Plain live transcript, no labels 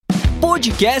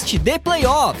Podcast The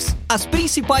Playoffs. As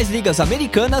principais ligas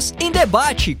americanas em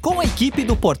debate com a equipe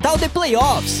do portal The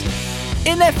Playoffs.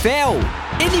 NFL,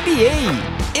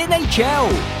 NBA, NHL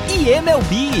e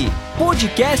MLB.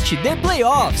 Podcast The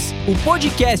Playoffs. O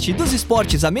podcast dos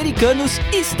esportes americanos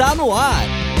está no ar.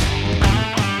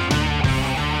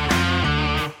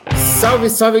 Salve,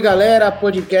 salve galera,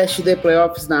 podcast The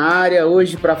Playoffs na área,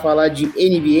 hoje para falar de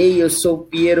NBA, eu sou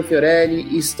Piero Fiorelli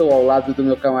e estou ao lado do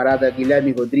meu camarada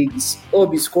Guilherme Rodrigues, o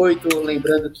Biscoito,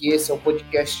 lembrando que esse é o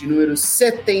podcast de número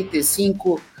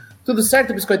 75, tudo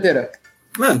certo, Biscoiteira?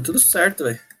 Mano, tudo certo,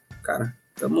 velho, cara,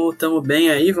 tamo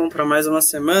bem aí, vamos para mais uma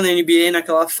semana, NBA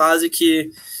naquela fase que,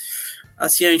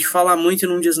 assim, a gente fala muito e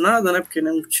não diz nada, né, porque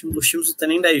os times não tem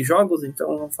nem 10 jogos,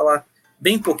 então vamos falar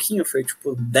bem pouquinho, foi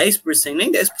tipo 10%,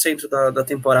 nem 10% da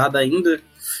temporada ainda,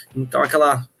 então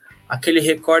aquele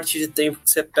recorte de tempo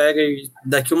que você pega e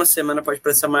daqui uma semana pode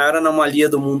parecer a maior anomalia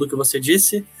do mundo que você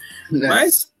disse,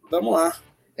 mas vamos lá.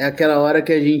 É aquela hora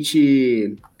que a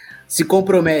gente se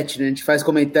compromete, né? A gente faz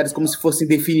comentários como se fossem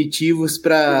definitivos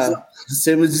para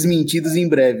sermos desmentidos em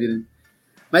breve, né?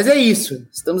 Mas é isso,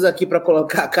 estamos aqui para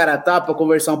colocar a cara a tapa,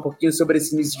 conversar um pouquinho sobre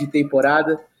esse início de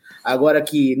temporada. Agora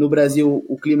que no Brasil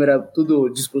o clima era tudo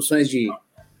discussões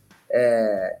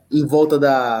em volta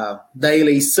da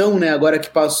eleição, né? Agora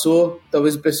que passou,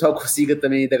 talvez o pessoal consiga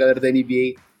também, da galera da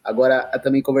NBA, agora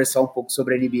também conversar um pouco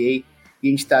sobre a NBA. E a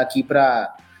gente está aqui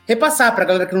para repassar para a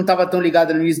galera que não estava tão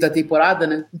ligada no início da temporada,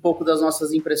 né? Um pouco das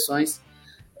nossas impressões.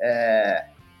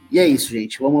 E é isso,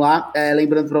 gente. Vamos lá.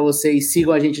 Lembrando para vocês,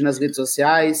 sigam a gente nas redes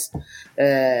sociais,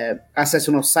 acesse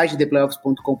o nosso site,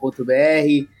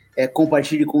 theplayoffs.com.br,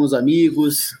 compartilhe com os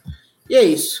amigos. E é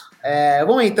isso.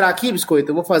 Vamos entrar aqui, Biscoito.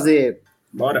 Eu vou fazer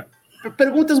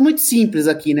perguntas muito simples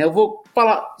aqui, né? Eu vou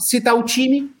citar o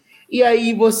time e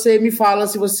aí você me fala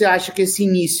se você acha que esse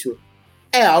início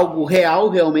é algo real,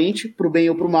 realmente, pro bem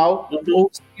ou pro mal, ou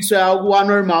se isso é algo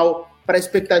anormal para a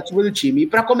expectativa do time. E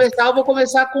para começar, eu vou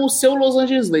começar com o seu Los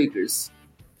Angeles Lakers.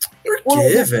 Por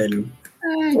quê, velho?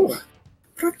 Porra,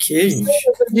 pra quê, gente?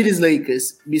 Los Angeles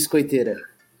Lakers, Biscoiteira.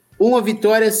 1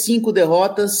 vitória, 5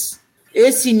 derrotas.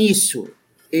 Esse início,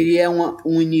 ele é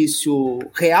um início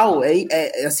real?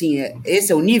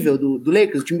 Esse é o nível do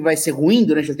Lakers? O time vai ser ruim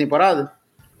durante a temporada?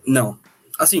 Não.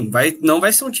 Assim, não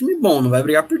vai ser um time bom, não vai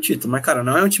brigar por título, mas, cara,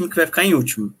 não é um time que vai ficar em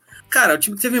último. Cara, o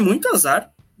time que teve muito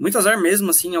azar mesmo,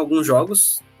 assim, em alguns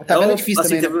jogos. A tabela é difícil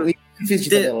assim, também, né?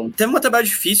 Teve uma tabela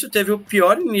difícil, teve o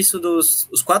pior início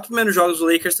os 4 primeiros jogos do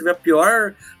Lakers, teve a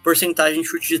pior porcentagem de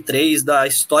chute de 3 da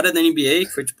história da NBA,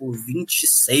 que foi tipo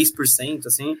 26%,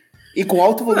 assim. E com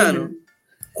alto volume. Mano,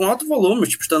 com alto volume,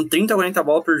 tipo, chutando 30, 40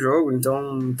 bolas por jogo,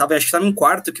 então acho que tava em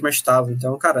quarto que mais estava,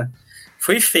 então, cara,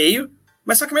 foi feio,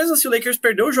 mas só que mesmo assim o Lakers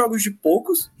perdeu jogos de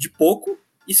pouco,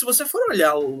 e se você for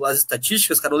olhar as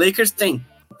estatísticas, cara, o Lakers tem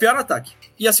o pior ataque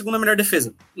e a segunda melhor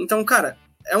defesa, então, cara,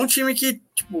 é um time que,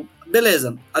 tipo,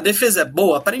 beleza, a defesa é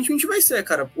boa, aparentemente vai ser,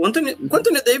 cara. Com o Anthony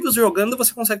Davis jogando,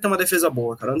 você consegue ter uma defesa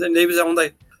boa, cara. O Anthony Davis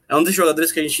é um dos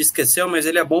jogadores que a gente esqueceu, mas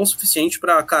ele é bom o suficiente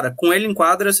pra, cara, com ele em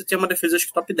quadra, você ter uma defesa, acho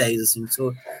que top 10, assim.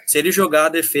 Se ele jogar a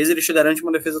defesa, ele te garante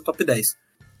uma defesa top 10.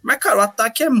 Mas, cara, o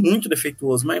ataque é muito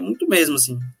defeituoso, mas é muito mesmo,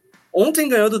 assim. Ontem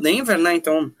ganhou do Denver, né,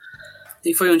 então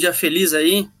foi um dia feliz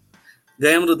aí.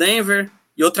 Ganhamos do Denver.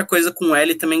 E outra coisa com o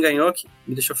L também ganhou, que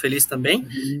me deixou feliz também.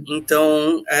 Uhum.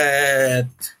 Então,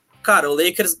 cara, o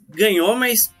Lakers ganhou,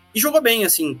 mas e jogou bem,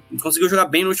 assim. Conseguiu jogar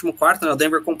bem no último quarto, né? O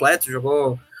Denver completo,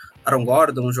 jogou Aaron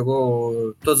Gordon,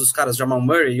 jogou todos os caras, Jamal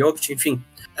Murray, Jokic, enfim.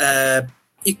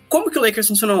 E como que o Lakers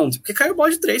funcionou ontem? Porque caiu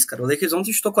bola de 3, cara. O Lakers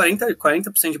ontem chutou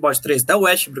 40% de bola de 3. Até o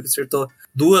Westbrook acertou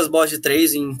 2 bolas de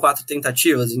 3 em 4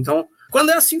 tentativas. Então, quando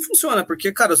é assim, funciona.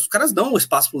 Porque, cara, os caras dão o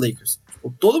espaço pro Lakers.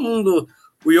 Tipo, todo mundo...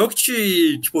 O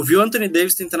Jokic, tipo, viu o Anthony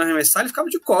Davis tentando arremessar, ele ficava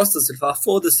de costas, ele falava,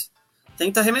 foda-se,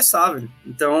 tenta arremessar, velho.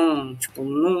 Então, tipo,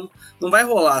 não vai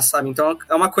rolar, sabe? Então,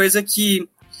 é uma coisa que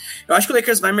eu acho que o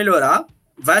Lakers vai melhorar,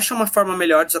 vai achar uma forma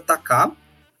melhor de atacar.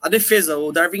 A defesa,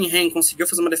 o Darvin Ham conseguiu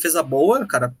fazer uma defesa boa,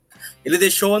 cara. Ele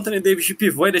deixou o Anthony Davis de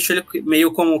pivô e deixou ele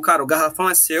meio como, cara, o garrafão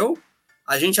é seu,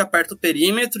 a gente aperta o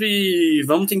perímetro e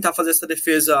vamos tentar fazer essa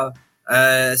defesa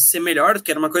ser melhor, porque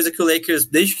era uma coisa que o Lakers,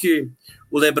 desde que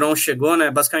o LeBron chegou, né,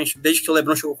 basicamente, desde que o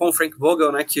LeBron chegou com o Frank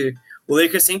Vogel, né, que o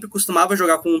Lakers sempre costumava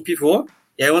jogar com um pivô,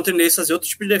 e aí o Anthony Davis fazia outro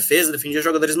tipo de defesa, defendia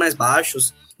jogadores mais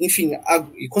baixos, enfim,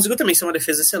 e conseguiu também ser uma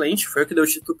defesa excelente, foi o que deu o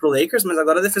título pro Lakers, mas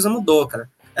agora a defesa mudou, cara.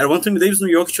 Era o Anthony Davis no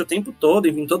Jokic o tempo todo,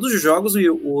 enfim, todos os jogos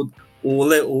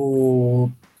o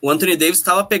Anthony Davis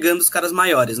estava pegando os caras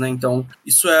maiores, né, então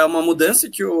isso é uma mudança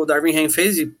que o Darvin Ham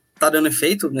fez e tá dando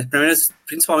efeito, né,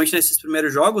 principalmente nesses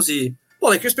primeiros jogos, e o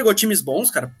Lakers pegou times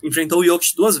bons, cara, enfrentou o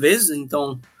Jokic 2 vezes,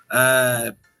 então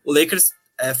o Lakers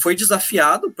foi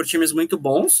desafiado por times muito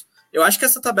bons. Eu acho que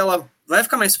essa tabela vai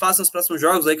ficar mais fácil nos próximos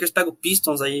jogos. O Lakers pega o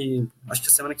Pistons aí, acho que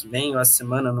a semana que vem, ou essa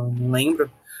semana, não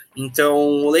lembro. Então,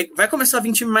 o Lakers vai começar a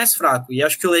vir time mais fraco. E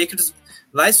acho que o Lakers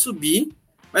vai subir,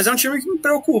 mas é um time que me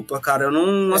preocupa, cara. Eu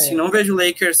não vejo o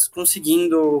Lakers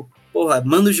conseguindo,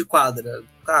 mando de quadra.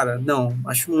 Cara, não,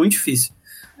 acho muito difícil.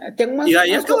 E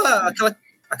aí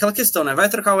aquela questão, né? Vai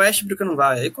trocar o Westbrook ou não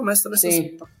vai? Aí começa todas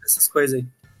essas coisas aí.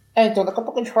 Então daqui a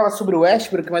pouco a gente fala sobre o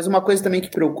Westbrook, mas uma coisa também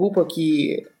que preocupa,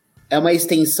 que é uma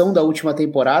extensão da última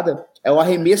temporada, é o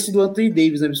arremesso do Anthony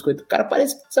Davis na biscoito. O cara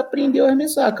parece que desaprendeu a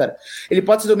arremessar, cara. Ele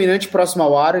pode ser dominante próximo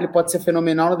ao aro, ele pode ser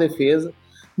fenomenal na defesa,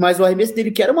 mas o arremesso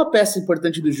dele, que era uma peça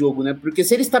importante do jogo, né? Porque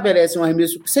se ele estabelece um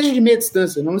arremesso que seja de meia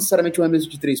distância, não necessariamente um arremesso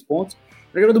de 3 pontos,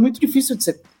 é um jogador muito difícil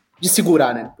de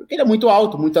segurar, né? Porque ele é muito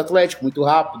alto, muito atlético, muito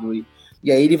rápido,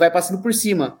 e aí ele vai passando por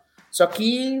cima. Só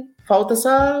que falta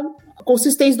essa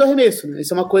consistência do arremesso, né?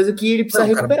 Isso é uma coisa que ele precisa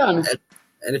recuperar, né?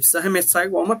 Ele precisa arremessar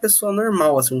igual uma pessoa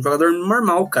normal, assim, um jogador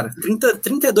normal, cara.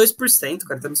 32%,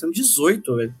 cara, tá arremessando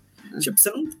 18%, velho. Tipo, você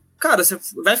não... Cara, você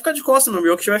vai ficar de costas, meu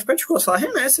Milwaukee vai ficar de costas. Só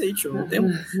arremessa aí, tio.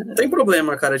 Não tem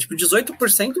problema, cara. Tipo,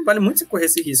 18% vale muito você correr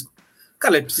esse risco.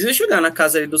 Cara, ele precisa chegar na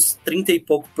casa aí dos 30 e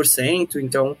pouco por cento,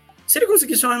 então... Se ele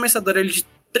conseguisse um arremessador ali de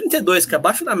 32%, que é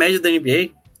abaixo da média da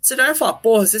NBA, você já vai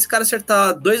falar, se esse cara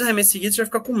acertar 2 arremessos seguidos, você vai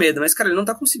ficar com medo. Mas, cara, ele não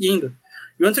tá conseguindo.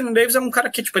 E o Anthony Davis é um cara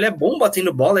que, tipo, ele é bom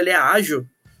batendo bola, ele é ágil.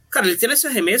 Cara, ele tem esse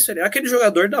arremesso, ele é aquele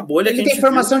jogador da bolha. Ele tem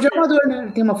formação de armador, né?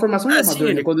 Ele tem uma formação de armador,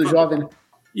 sim, né? Quando jovem, né?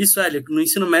 Isso, ele no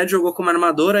ensino médio jogou como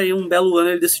armador, aí um belo ano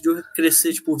ele decidiu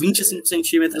crescer, tipo, 25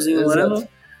 centímetros em um ano,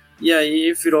 e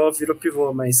aí virou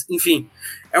pivô, mas, enfim,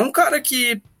 é um cara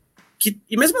que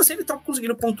e mesmo assim ele tá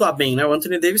conseguindo pontuar bem, né? O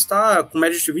Anthony Davis tá com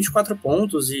média de 24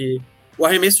 pontos, e o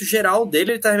arremesso geral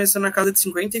dele, ele tá arremessando na casa de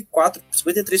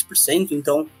 53%,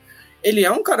 então ele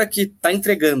é um cara que tá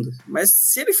entregando, mas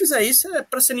se ele fizer isso, é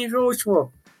pra ser nível,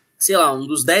 tipo, sei lá, um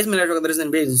dos 10 melhores jogadores da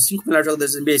NBA, uns 5 melhores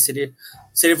jogadores da NBA,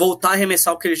 se ele voltar a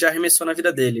arremessar o que ele já arremessou na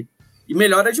vida dele. E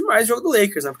melhora demais o jogo do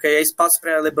Lakers, né? Porque aí é espaço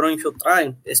pra LeBron infiltrar,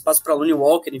 é espaço pra Lonnie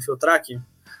Walker infiltrar, que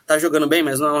tá jogando bem,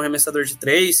 mas não é um arremessador de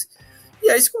 3. E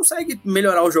aí você consegue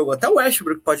melhorar o jogo. Até o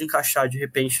Westbrook pode encaixar, de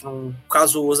repente,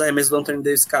 caso os arremessos do Anthony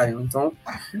Davis caiam. Então,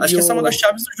 acho que essa é uma das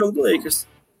chaves do jogo do Lakers.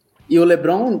 E o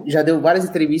LeBron já deu várias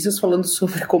entrevistas falando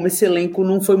sobre como esse elenco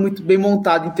não foi muito bem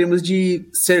montado em termos de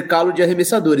cercá-lo de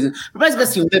arremessadores, né? Mas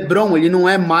assim, o LeBron, ele não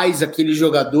é mais aquele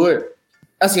jogador...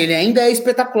 Assim, ele ainda é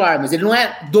espetacular, mas ele não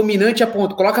é dominante a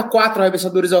ponto. Coloca 4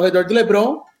 arremessadores ao redor do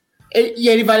LeBron e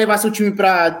ele vai levar seu time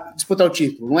para disputar o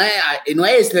título. Ele não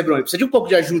é esse LeBron, ele precisa de um pouco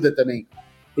de ajuda também.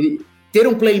 Ter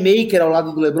um playmaker ao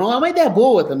lado do LeBron é uma ideia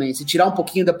boa também, se tirar um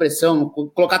pouquinho da pressão,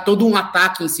 colocar todo um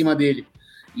ataque em cima dele.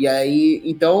 E aí,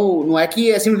 então, não é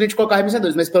que é simplesmente colocar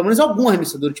arremessadores, mas pelo menos algum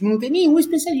arremessador. O time não tem nenhum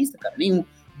especialista, cara, nenhum.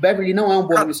 O Beverly não é um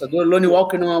bom arremessador, Lonnie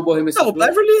Walker não é um bom arremessador. Não, o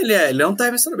Beverly, ele não tá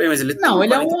arremessando bem, mas ele... Não,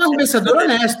 ele é um arremessador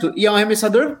honesto, e é um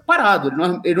arremessador parado, ele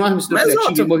não é um arremessador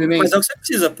criativo em movimento. Mas é o que você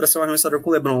precisa pra ser um arremessador com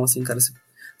o LeBron, assim, cara. Você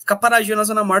ficar paradinho na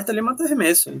zona morta, ele mata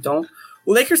arremesso. Então,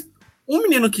 o Lakers, um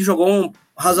menino que jogou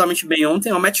razoavelmente bem ontem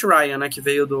é o Matt Ryan, né, que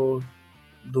veio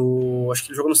acho que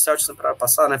ele jogou no Celtics na temporada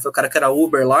passada, né, foi o cara que era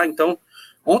Uber lá, então...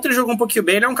 Ontem ele jogou um pouquinho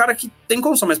bem, ele é um cara que tem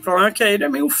condição, mas o problema é que ele é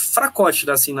meio fracote,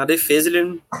 né? Assim, na defesa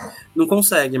ele não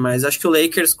consegue, mas acho que o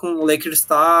Lakers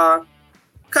tá...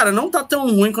 Cara, não tá tão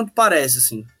ruim quanto parece,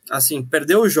 assim. Assim,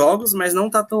 perdeu os jogos, mas não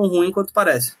tá tão ruim quanto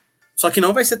parece. Só que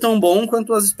não vai ser tão bom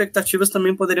quanto as expectativas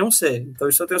também poderiam ser. Então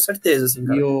isso eu tenho certeza, assim,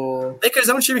 cara. O Lakers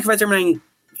é um time que vai terminar em,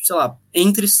 sei lá,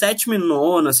 entre 7º e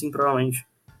 9º, assim, provavelmente.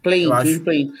 Play.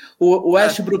 O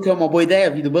Westbrook é uma boa ideia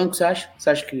vir do banco, você acha? Você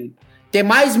acha que... Ter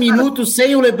mais minutos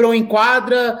sem o LeBron em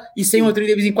quadra e sem o Anthony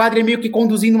Davis em quadra é meio que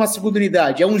conduzindo uma segunda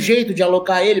unidade. É um jeito de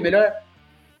alocar ele melhor?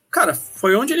 Cara,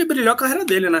 foi onde ele brilhou a carreira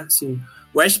dele, né? Assim,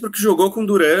 o Westbrook jogou com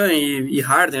Durant e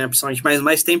Harden, né, principalmente,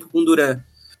 mais tempo com Durant.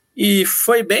 E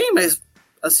foi bem, mas,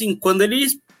 assim, quando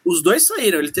os dois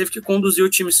saíram, ele teve que conduzir o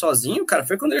time sozinho, cara,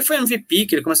 foi quando ele foi MVP,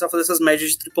 que ele começou a fazer essas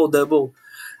médias de triple-double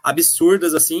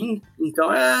absurdas, assim.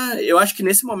 Então, eu acho que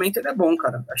nesse momento ele é bom,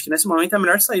 cara. Acho que nesse momento é a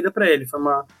melhor saída pra ele. Foi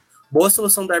uma boa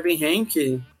solução do Darvin Ham,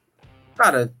 que,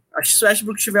 cara, acho que se o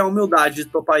Westbrook tiver a humildade de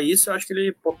topar isso, eu acho que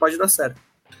ele pode dar certo.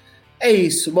 É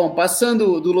isso. Bom,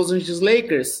 passando do Los Angeles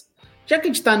Lakers, já que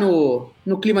a gente tá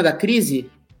no clima da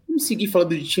crise, vamos seguir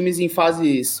falando de times em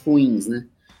fases ruins, né?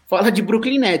 Fala de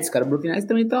Brooklyn Nets, cara. O Brooklyn Nets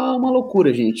também tá uma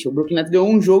loucura, gente. O Brooklyn Nets deu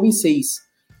um jogo em 6.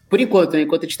 Por enquanto, né?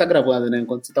 Enquanto a gente tá gravando, né?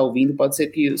 Enquanto você tá ouvindo, pode ser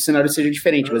que o cenário seja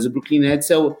diferente, mas o Brooklyn Nets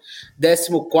é o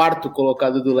 14º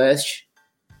colocado do leste.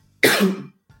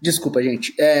 Desculpa,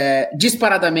 gente.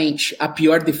 Disparadamente a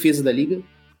pior defesa da liga.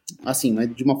 assim,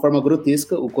 mas de uma forma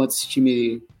grotesca, o quanto esse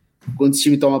time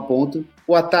toma ponto.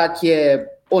 O ataque é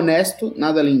honesto,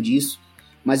 nada além disso,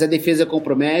 mas a defesa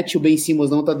compromete. O Ben Simmons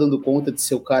não tá dando conta de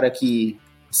ser o cara que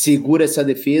segura essa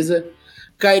defesa.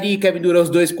 Kyrie e Kevin Durant, os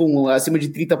dois com acima de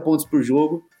 30 pontos por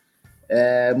jogo.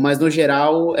 Mas no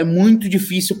geral é muito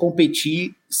difícil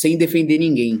competir sem defender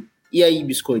ninguém. E aí,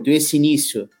 Biscoito, esse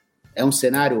início é um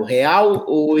cenário real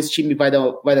ou esse time vai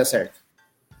dar certo?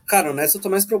 Cara, nessa eu tô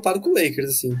mais preocupado com o Lakers,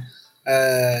 assim.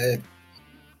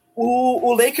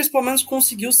 O Lakers pelo menos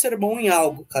conseguiu ser bom em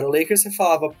algo, cara. O Lakers,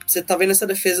 você tá vendo essa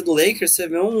defesa do Lakers, você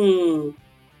vê um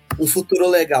futuro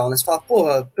legal, né? Você fala,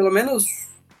 porra, pelo menos,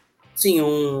 sim,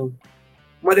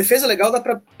 uma defesa legal dá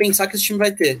pra pensar que esse time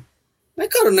vai ter. Mas,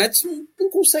 cara, o Nets não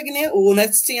consegue nem... O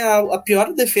Nets tem a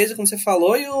pior defesa, como você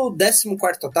falou, e o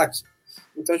 14º ataque.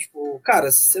 Então, tipo,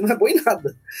 cara, você não é bom em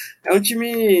nada. É um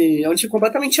time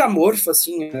completamente amorfo,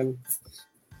 assim. Né?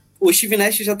 O Steve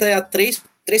Nash já tá há três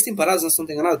temporadas, se não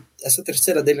tô enganado. Essa é a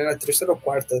terceira dele, né? Terceira ou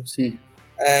quarta. Sim.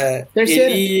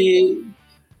 Terceira. Ele...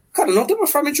 Cara, não tem uma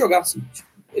forma de jogar, assim.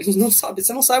 Eles não sabem,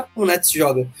 você não sabe como o Nets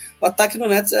joga. O ataque do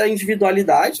Nets é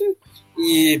individualidade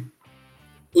e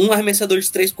um arremessador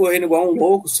de 3 correndo igual um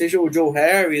louco, seja o Joe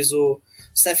Harris, o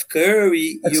Steph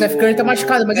Curry. O Steph Curry tá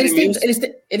machucado, mas eles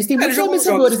têm muitos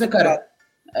arremessadores, né, cara?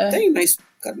 Tem, mas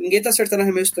cara, ninguém tá acertando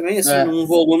arremesso também, assim, num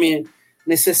volume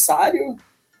necessário.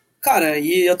 Cara,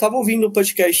 e eu tava ouvindo o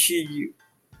podcast.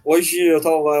 Hoje eu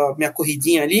tava minha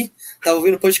corridinha ali, tava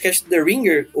ouvindo o podcast do The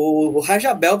Ringer, o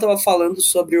Rajabel tava falando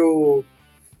sobre o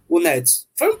Nets.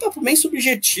 Foi um papo bem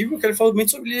subjetivo, que ele falou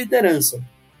muito sobre liderança.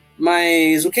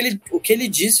 Mas o que ele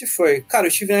disse foi, cara,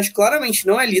 o Steve Nash claramente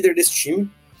não é líder desse time.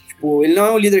 Tipo, ele não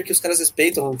é um líder que os caras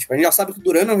respeitam. Tipo, a gente já sabe que o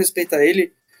Durant não respeita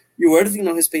ele e o Irving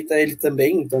não respeita ele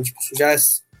também. Então, tipo, isso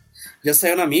já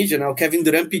saiu na mídia, né? O Kevin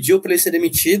Durant pediu pra ele ser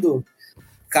demitido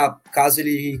caso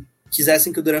ele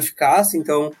quisessem que o Durant ficasse.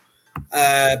 Então,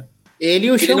 ele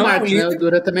e o Sean Marks, né? O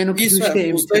Durant também não quis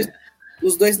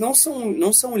os dois não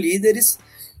são líderes.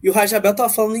 E o Rajabel tava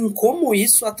falando em como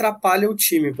isso atrapalha o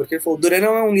time, porque ele falou, o Durant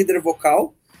não é um líder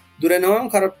vocal, o Durant não é um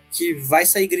cara que vai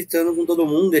sair gritando com todo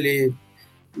mundo,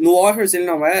 no Warriors ele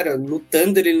não era, no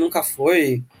Thunder ele nunca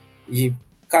foi, e,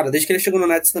 cara, desde que ele chegou no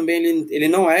Nets também ele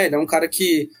não é, ele é um cara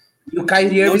que... E o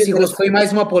Kyrie Irving se enroscou em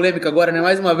mais uma polêmica agora, né?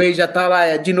 Mais uma vez, já tá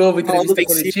lá de novo em entrevista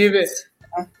coletiva,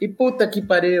 e puta que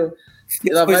pariu.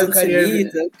 Lá vai o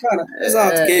Kyrie. Cara,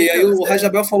 exato. Que aí o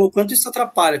Rajabel falou o quanto isso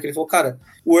atrapalha. Que ele falou, cara,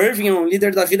 o Irving é um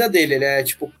líder da vida dele. Ele é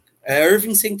tipo,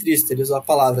 Irving centrista, ele usou a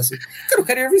palavra assim. Cara, o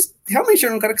Kyrie Irving realmente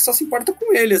é um cara que só se importa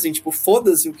com ele, assim, tipo,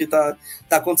 foda-se o que tá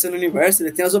acontecendo no universo.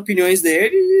 Ele tem as opiniões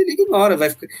dele e ele ignora.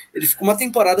 Ele fica uma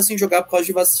temporada sem jogar por causa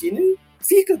de vacina e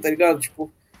fica, tá ligado?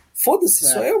 Tipo, foda-se,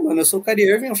 sou eu, mano. Eu sou o Kyrie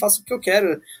Irving, eu faço o que eu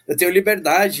quero. Eu tenho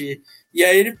liberdade. E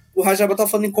aí o Rajabel tá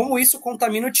falando em como isso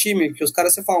contamina o time. Que os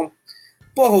caras se falam,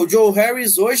 porra, o Joe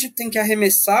Harris hoje tem que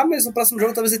arremessar, mas no próximo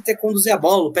jogo talvez ele tenha que conduzir a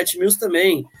bola, o Pat Mills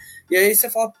também. E aí você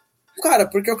fala, cara,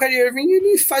 porque o Kyrie Irving,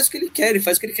 ele faz o que ele quer,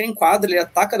 em quadra, ele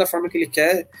ataca da forma que ele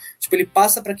quer, tipo, ele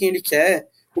passa pra quem ele quer.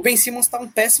 O Ben Simmons tá um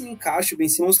péssimo encaixe, o Ben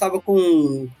Simmons tava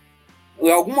com... Em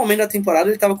algum momento da temporada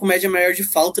ele tava com média maior de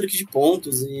falta do que de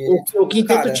pontos. E, o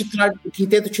quinteto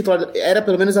titular era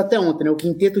pelo menos até ontem, né? O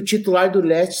quinteto titular do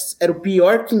Nets era o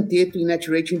pior quinteto em net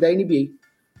rating da NBA.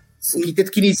 Sim. O quinteto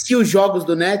que inicia os jogos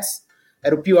do Nets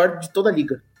era o pior de toda a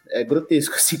liga. É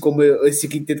grotesco, assim, como esse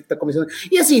quinteto que tá começando.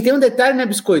 E assim, tem um detalhe, né,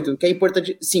 Biscoito, que é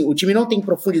importante. Sim, o time não tem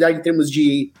profundidade em termos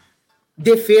de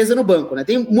defesa no banco, né?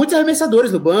 Tem muitos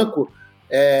arremessadores no banco.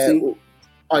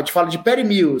 A gente fala de Patty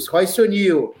Mills, Royce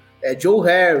O'Neal, Joe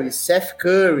Harris, Steph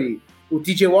Curry, o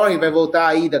TJ Warren vai voltar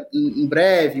aí em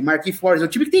breve, Markieff Morris. É um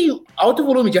time que tem alto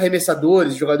volume de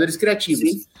arremessadores, jogadores criativos.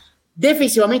 Sim.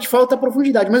 Defensivamente falta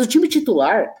profundidade, mas o time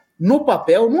titular, no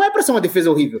papel, não é para ser uma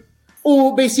defesa horrível.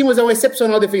 O Ben Simmons é um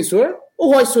excepcional defensor,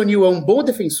 o Royce O'Neal é um bom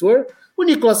defensor, o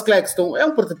Nicholas Claxton é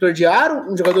um protetor de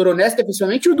aro, um jogador honesto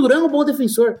defensivamente, e o Durant é um bom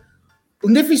defensor.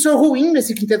 Um defensor ruim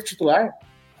nesse quinteto titular,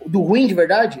 do ruim de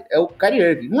verdade, é o Kyrie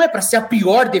Irving. Não é para ser a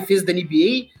pior defesa da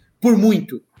NBA por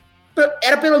muito.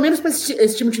 Era pelo menos para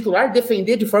esse time titular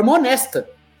defender de forma honesta.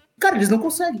 Cara, eles não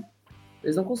conseguem.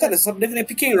 Cara, você sabe defender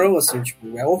pick and roll, assim,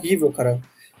 tipo, é horrível, cara.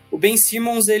 O Ben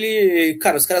Simmons,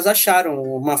 cara, os caras acharam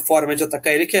uma forma de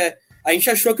atacar ele que a gente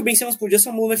achou que o Ben Simmons podia ser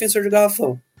um bom defensor de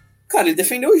garrafão. Cara, ele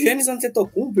defendeu o Giannis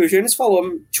Antetokounmpo e o Giannis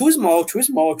falou, too small.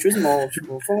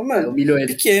 Tipo, falou, mano,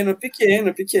 pequeno.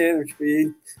 Tipo, e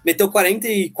meteu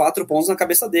 44 pontos na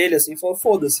cabeça dele, assim, falou,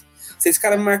 foda-se. Se esse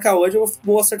cara me marcar hoje, eu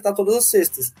vou acertar todas as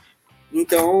cestas.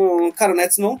 Então, cara, o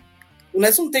Nets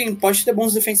não tem, pode ter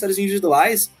bons defensores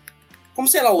individuais, como,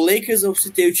 sei lá, o Lakers, eu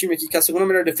citei o time aqui, que é a segunda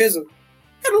melhor defesa,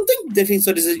 Cara, não tem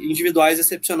defensores individuais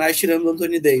excepcionais tirando o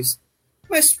Anthony Davis.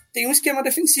 Mas tem um esquema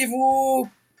defensivo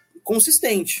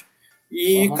consistente.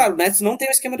 E, cara, o Nets não tem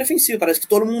um esquema defensivo. Parece que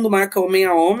todo mundo marca homem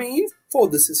a homem e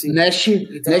foda-se, assim.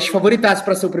 Nash favoritaço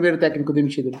pra ser o primeiro técnico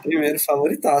demitido. Primeiro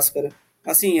favoritaço, cara.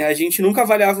 Assim, a gente nunca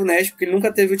avaliava o Nash porque ele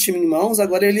nunca teve o time em mãos,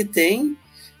 agora ele tem.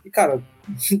 E, cara,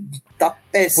 tá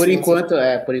péssimo.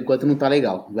 Por enquanto não tá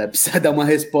legal. Vai precisar dar uma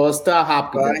resposta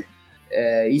rápida.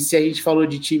 E se a gente falou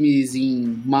de times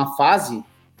em má fase,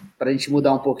 pra gente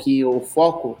mudar um pouquinho o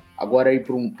foco, agora ir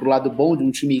pro lado bom de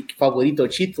um time que favorita o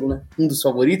título, né? Um dos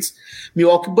favoritos,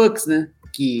 Milwaukee Bucks, né?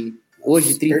 Que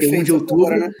hoje, 31 de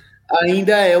outubro, agora, né?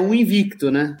 Ainda é um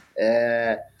invicto, né?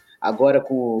 Agora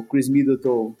com o Chris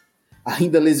Middleton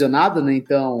ainda lesionado, né?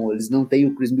 Então eles não têm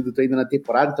o Chris Middleton ainda na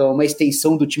temporada, então é uma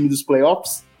extensão do time dos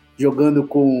playoffs, jogando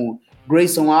com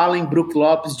Grayson Allen, Brook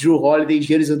Lopes, Jrue Holiday,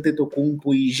 Giannis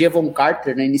Antetokounmpo e Jevon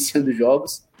Carter, né? Iniciando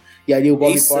jogos. E ali o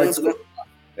Bobby Portis...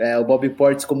 o Bobby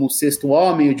Portis como o sexto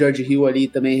homem, o George Hill ali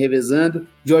também revezando,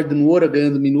 Jordan Nwora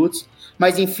ganhando minutos,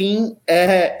 mas enfim,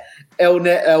 é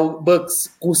o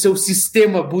Bucks com o seu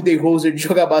sistema Budenholzer de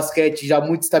jogar basquete já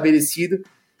muito estabelecido,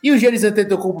 e o Giannis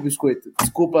Antetokounmpo, biscoito,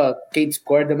 desculpa quem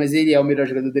discorda, mas ele é o melhor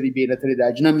jogador da NBA na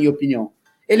atualidade, na minha opinião.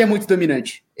 Ele é muito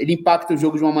dominante, ele impacta o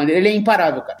jogo de uma maneira, ele é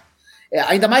imparável, cara.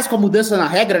 Ainda mais com a mudança na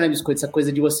regra, né, biscoito, essa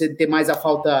coisa de você ter mais a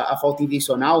falta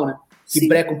intencional, né, que Sim.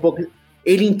 breca um pouco...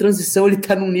 Ele em transição, ele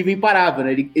tá num nível imparável,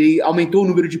 né? Ele aumentou o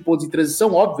número de pontos em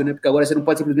transição, óbvio, né? Porque agora você não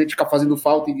pode simplesmente ficar fazendo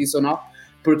falta intencional,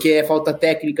 porque é falta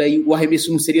técnica e o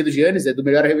arremesso não seria do Giannis, é do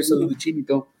melhor arremessador do time,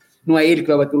 então não é ele que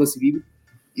vai bater o lance livre.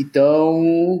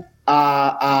 Então,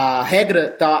 a regra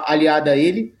tá aliada a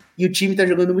ele e o time tá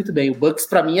jogando muito bem. O Bucks,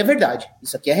 pra mim, é verdade.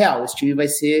 Isso aqui é real. Esse time vai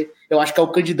ser, eu acho que é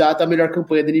o candidato à melhor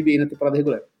campanha da NBA na temporada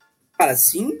regular. Cara,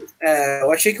 sim.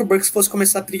 Eu achei que o Bucks fosse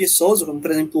começar preguiçoso, como, por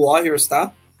exemplo, o Warriors,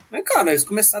 tá? Mas, cara, eles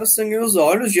começaram a sangue nos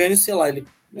olhos, o Giannis, sei lá,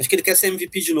 acho que ele quer ser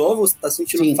MVP de novo, tá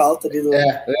sentindo Sim. falta ali do... eu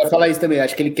ia falar isso também,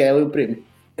 acho que ele quer o prêmio.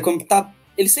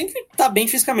 Ele sempre tá bem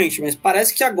fisicamente, mas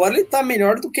parece que agora ele tá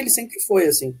melhor do que ele sempre foi,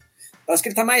 assim. Parece que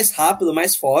ele tá mais rápido,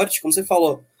 mais forte, como você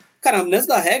falou. Cara, dentro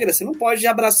da regra, você não pode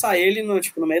abraçar ele no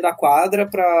meio da quadra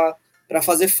pra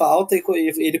fazer falta e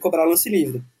ele cobrar lance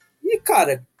livre. E,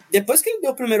 cara, depois que ele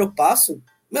deu o primeiro passo,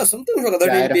 você não tem um jogador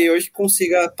da NBA hoje que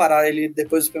consiga parar ele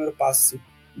depois do primeiro passo, assim.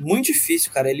 Muito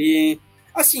difícil, cara. Ele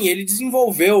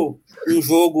desenvolveu um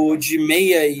jogo de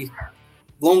meia e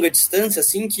longa distância,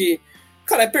 assim, que,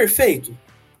 cara, é perfeito?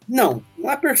 Não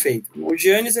é perfeito. O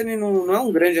Giannis, ele não é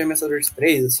um grande arremessador de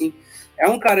 3, assim. É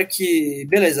um cara que,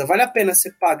 beleza, vale a pena você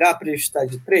pagar pra ele chutar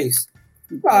de 3?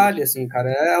 Vale, assim, cara.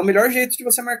 É o melhor jeito de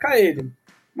você marcar ele.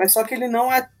 Mas só que ele não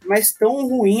é mais tão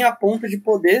ruim a ponto de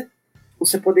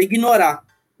você poder ignorar.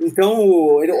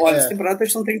 Então, essa temporada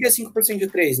eles são 35% de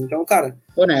 3. Então, cara,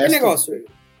 que negócio.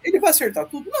 Ele vai acertar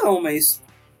tudo? Não, mas,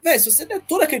 velho, se você der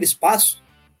todo aquele espaço,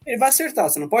 ele vai acertar.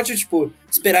 Você não pode,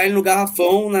 esperar ele no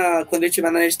garrafão quando ele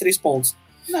estiver na linha de 3 pontos.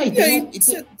 Não, e aí,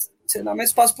 você dá mais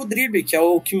espaço pro drible, que é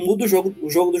o que muda o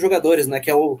jogo dos jogadores, né?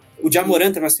 Que é o Ja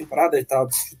Morant nessa temporada, ele tá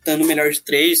chutando melhor de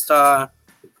 3, tá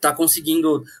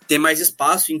conseguindo ter mais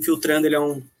espaço, infiltrando, ele é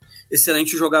um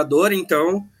excelente jogador,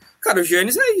 então... Cara, o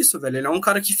Giannis é isso, velho. Ele é um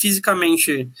cara que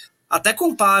fisicamente até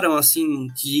comparam, assim,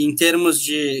 que em termos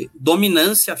de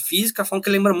dominância física, falam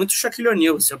que lembra muito o Shaquille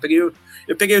O'Neal. Assim,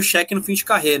 eu peguei o Shaq no fim de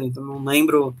carreira, então não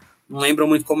lembro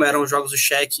muito como eram os jogos do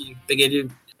Shaq. Peguei ele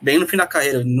bem no fim da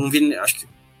carreira. Não vi, acho que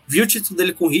vi o título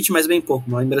dele com hit, mas bem pouco,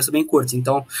 uma lembrança bem curta.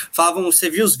 Então, você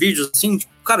viu os vídeos, assim,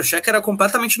 cara, o Shaq era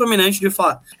completamente dominante de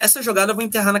falar, essa jogada eu vou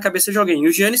enterrar na cabeça de alguém. E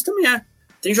o Giannis também é.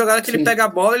 Tem jogada que Sim. ele pega a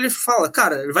bola e ele fala,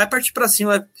 cara, ele vai partir pra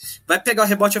cima, vai pegar o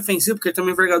rebote ofensivo, porque ele tem uma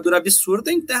envergadura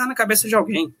absurda e enterra na cabeça de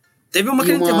alguém. Teve uma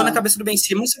que ele enterrou na cabeça do Ben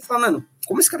Simmons e você fala, mano,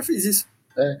 como esse cara fez isso?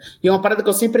 E uma parada que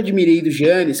eu sempre admirei do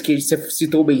Giannis, que você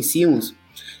citou o Ben Simmons,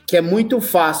 que é muito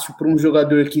fácil para um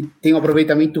jogador que tem um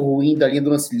aproveitamento ruim da linha do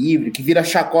lance livre, que vira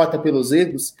chacota pelos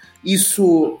erros,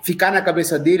 isso ficar na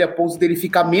cabeça dele a ponto dele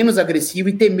ficar menos agressivo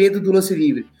e ter medo do lance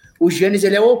livre. O Giannis,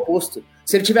 ele é o oposto.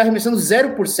 Se ele estiver arremessando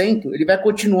 0%, ele vai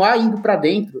continuar indo pra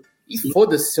dentro. E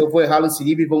foda-se se eu vou errar lance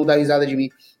livre e vão dar risada de mim.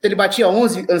 Então ele batia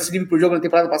 11 lance livre por jogo na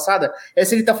temporada passada,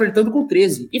 essa ele tá flertando com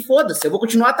 13. E foda-se, eu vou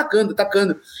continuar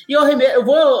atacando. E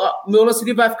meu lance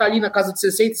livre vai ficar ali na casa de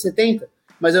 60, 70,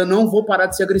 mas eu não vou parar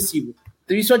de ser agressivo.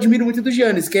 Então isso eu admiro muito do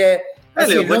Giannis, que é...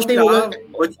 Assim, eu vou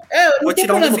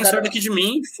tirar um defensor daqui de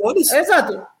mim, foda-se.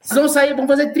 Exato. Vocês vão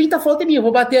fazer 30 faltas em mim. Eu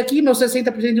vou bater aqui, meu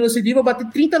 60% de lance livre, vou bater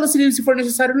 30 lance livres se for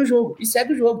necessário no jogo. E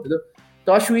segue o jogo, entendeu?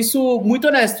 Então, eu acho isso muito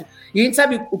honesto. E a gente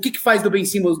sabe o que faz do Ben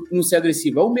Simmons não ser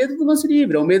agressivo. É o medo do lance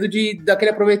livre, é o medo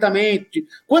daquele aproveitamento.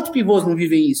 Quantos pivôs não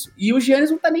vivem isso? E o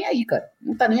Giannis não tá nem aí, cara.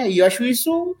 Não tá nem aí. Eu acho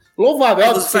isso louvável.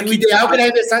 Óbvio, seria o ideal que ele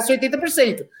arremessasse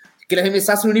 80%. Que ele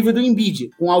arremessasse no nível do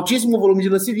Embiid, com altíssimo volume de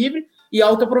lance livre e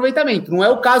alto aproveitamento. Não é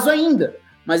o caso ainda.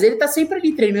 Mas ele tá sempre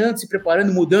ali treinando, se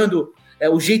preparando, mudando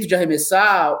o jeito de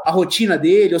arremessar, a rotina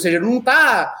dele. Ou seja, ele não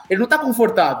tá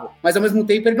confortável. Mas ao mesmo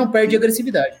tempo ele não perde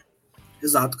agressividade.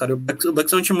 Exato, cara. O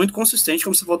Bucks é um time muito consistente,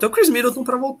 como você falou. Tem o Chris Middleton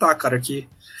pra voltar, cara, que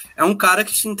é um cara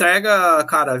que te entrega,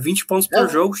 cara, 20 pontos por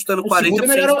jogo, chutando 40%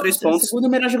 de 3 pontos. O segundo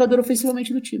melhor jogador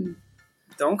ofensivamente do time.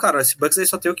 Então, cara, esse Bucks aí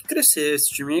só tem o que crescer.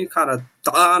 Esse time, cara,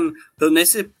 tá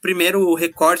nesse primeiro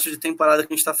recorte de temporada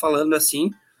que a gente tá falando, assim,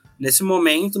 nesse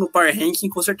momento, no Power Ranking,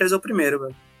 com certeza é o primeiro,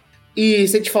 velho. E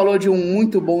você te falou de um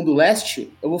muito bom do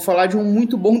leste, eu vou falar de um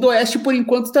muito bom do oeste por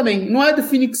enquanto também. Não é do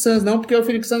Phoenix Suns, não, porque o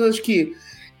Phoenix Suns acho que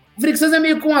o Phoenix Suns é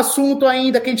meio que um assunto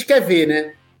ainda que a gente quer ver,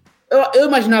 né? Eu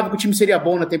imaginava que o time seria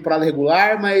bom na temporada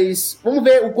regular, mas vamos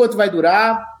ver o quanto vai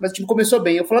durar. Mas o time começou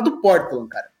bem. Eu vou falar do Portland,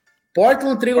 cara.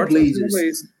 Portland Trail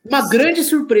Blazers. Uma grande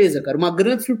surpresa, cara. Uma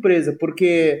grande surpresa,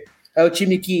 porque é o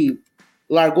time que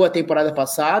largou a temporada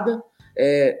passada,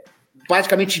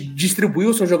 praticamente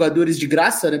distribuiu seus jogadores de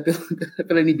graça, né,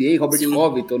 pela NBA, Robert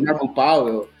Covington, Norman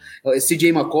Powell, CJ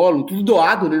McCollum, tudo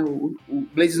doado, né? O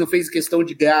Blazers não fez questão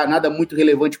de ganhar nada muito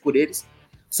relevante por eles.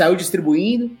 Saiu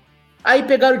distribuindo. Aí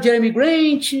pegaram o Jeremy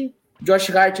Grant, Josh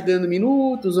Hart ganhando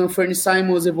minutos, Anthony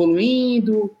Simons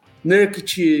evoluindo,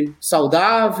 Nurkic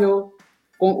saudável,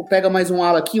 pega mais um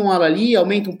ala aqui, um ala ali,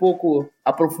 aumenta um pouco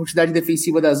a profundidade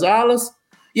defensiva das alas.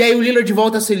 E aí o Lillard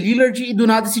volta a ser Lillard e do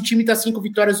nada esse time tá 5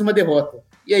 vitórias e 1 derrota.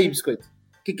 E aí, Biscoito?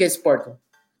 O que é esse Portland?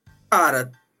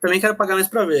 Cara, também quero pagar mais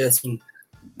pra ver, assim.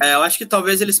 Eu acho que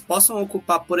talvez eles possam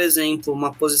ocupar, por exemplo,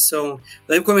 uma posição...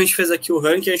 Lembra quando a gente fez aqui o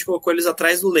ranking, a gente colocou eles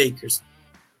atrás do Lakers.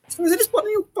 Mas eles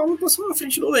podem ocupar uma posição na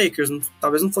frente do Lakers.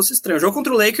 Talvez não fosse estranho. O jogo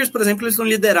contra o Lakers, por exemplo, eles não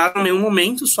lideraram em nenhum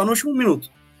momento, só no último minuto.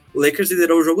 O Lakers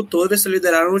liderou o jogo todo, eles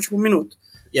lideraram no último minuto.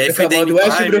 E aí foi do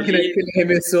Westbrook que ele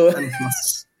arremessou.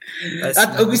 Nossa.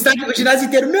 O ginásio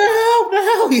inteiro,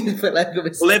 não! E foi lá e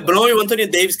começou. O LeBron e o Anthony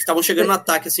Davis, que estavam chegando no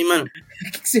ataque, assim, mano.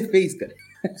 O que você fez, cara?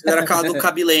 Era a cara do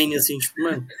Kawhi Lane, assim, tipo,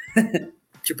 mano.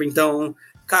 Tipo, então,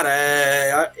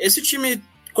 cara, esse time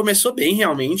começou bem,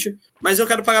 realmente, mas eu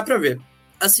quero pagar pra ver.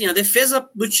 Assim, a defesa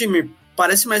do time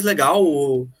parece mais legal,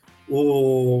 o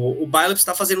Billups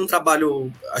tá fazendo um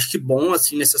trabalho, acho que bom,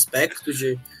 assim, nesse aspecto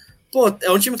de... Pô,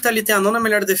 é um time que tá ali, tem a 9ª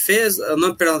melhor defesa,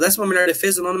 perdão, a 10ª melhor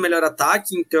defesa, o 9º melhor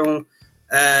ataque, então...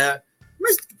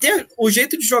 Mas tem o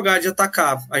jeito de jogar, de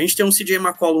atacar. A gente tem um CJ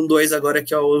McCollum 2 agora,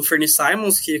 que é o Anthony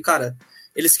Simons, que, cara,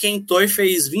 ele esquentou e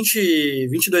fez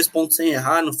 22 pontos sem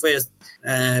errar, não foi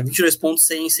 22 pontos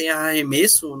sem errar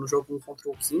arremesso no jogo contra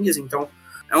o Kings, então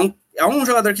é um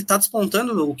jogador que tá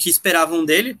despontando o que esperavam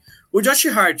dele. O Josh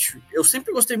Hart, eu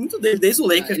sempre gostei muito dele, desde o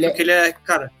Lakers, porque ele é,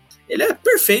 cara... Ele é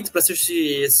perfeito para ser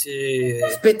esse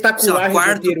espetacular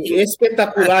reboteiro.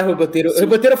 Espetacular reboteiro.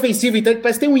 Reboteiro ofensivo, então, que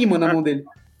parece que tem um imã na mão dele.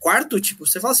 Quarto, tipo,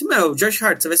 você fala assim, o Josh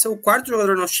Hart, você vai ser o 4º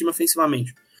jogador do nosso time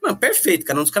ofensivamente. Mano, perfeito,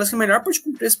 cara. Um dos caras que melhor pode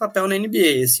cumprir esse papel na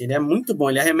NBA, assim. Ele é muito bom.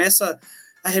 Ele arremessa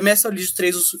ali de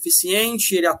 3 o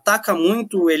suficiente, ele ataca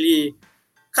muito, ele...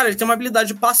 Cara, ele tem uma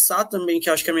habilidade de passar também, que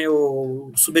eu acho que é meio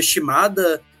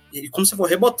subestimada. E como você for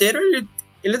reboteiro,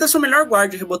 ele deve ser o melhor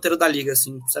guarda reboteiro da liga,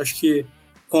 assim. Você acha que...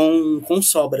 Com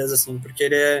sobras, assim, porque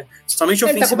ele é somente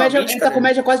ofensivamente... Ele tá com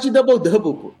média quase de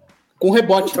double-double, pô. Com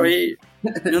rebote. Então, ele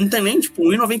não tem nem, tipo,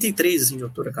 1,93 assim, de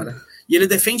altura, cara. E ele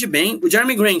defende bem. O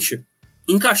Jeremy Grant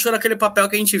encaixou naquele papel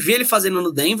que a gente vê ele fazendo no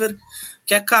Denver,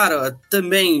 que é, cara,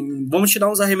 também, vamos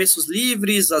tirar uns arremessos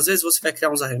livres, às vezes você vai criar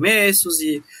uns arremessos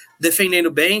e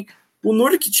defendendo bem. O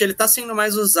Nurkic, ele tá sendo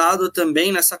mais usado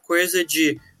também nessa coisa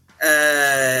de...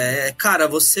 cara,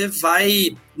 você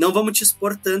vai... Não vamos te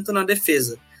expor tanto na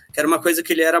defesa. Que era uma coisa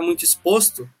que ele era muito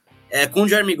exposto. Com o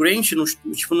Jeremy Grant,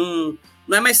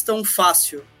 não é mais tão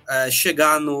fácil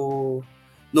chegar no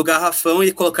garrafão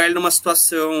e colocar ele numa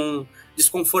situação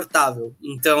desconfortável.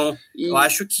 Então, eu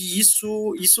acho que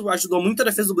isso ajudou muito a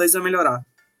defesa do Blazers a melhorar.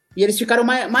 E eles ficaram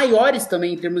maiores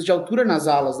também em termos de altura nas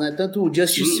alas, né? Tanto o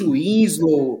Justice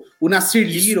Winslow, o Nasir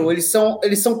Little, eles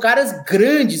são caras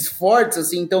grandes, fortes,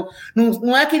 assim. Então,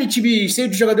 não é aquele time cheio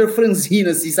de jogador franzino,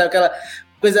 assim, sabe? Aquela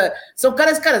coisa... São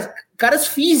caras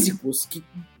físicos que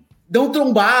dão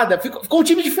trombada. Ficou um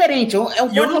time diferente. É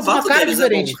uma cara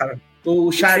diferente.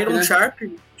 O Sharp, né?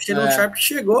 Sharp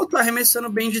chegou, tá arremessando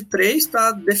bem de 3,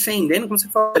 tá defendendo, como você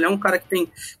fala. Ele é um cara que tem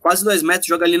quase 2 metros,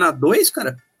 joga ali na 2,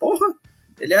 cara. Porra!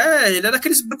 Ele é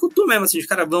daqueles brucutu mesmo, assim, de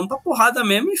cara, vamos pra porrada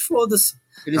mesmo e foda-se.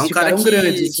 Eles é um ficaram cara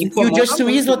grandes. E o Justice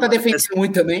Winslow tá defendendo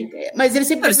muito também. Mas ele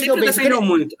sempre defendeu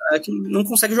muito. É que não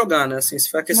consegue jogar, né? Assim, se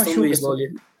foi a questão do Winslow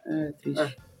ali. É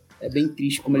triste. É bem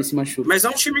triste como ele se machuca. Mas é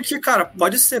um time que, cara,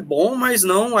 pode ser bom, mas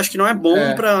não, acho que não é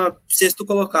bom pra sexto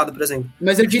colocado, por exemplo.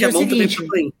 Mas eu diria o seguinte,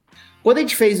 quando a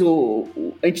gente fez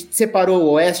a gente separou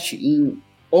o Oeste em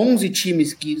 11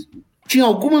 times que tinham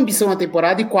alguma ambição na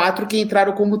temporada e 4 que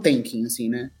entraram como tanking, assim,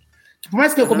 né? Por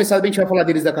mais que tenha começado bem, a gente vai falar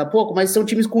deles daqui a pouco, mas são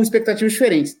times com expectativas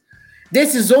diferentes.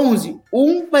 Desses 11,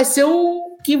 um vai ser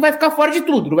o que vai ficar fora de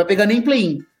tudo, não vai pegar nem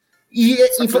play-in. E,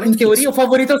 em teoria, o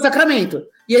favorito é o Sacramento.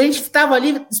 E a gente estava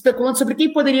ali especulando sobre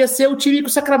quem poderia ser o time que o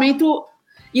Sacramento...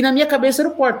 E na minha cabeça era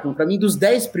o Portland. Para mim, dos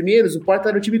 10 primeiros, o Portland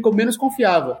era o time que eu menos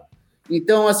confiava.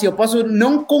 Então, assim, eu posso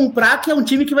não comprar que é um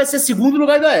time que vai ser segundo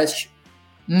lugar do Oeste.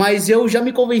 Mas eu já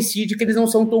me convenci de que eles não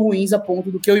são tão ruins a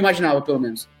ponto do que eu imaginava, pelo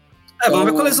menos. Vamos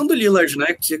ver com a lesão do Lillard,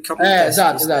 né? Que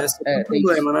exato. É um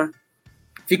problema, né?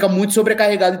 Fica muito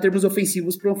sobrecarregado em termos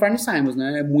ofensivos pro Farnie Simons,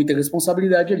 né? É muita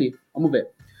responsabilidade ali. Vamos ver.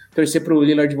 Torcer pro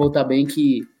Lillard voltar bem,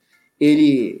 que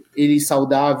ele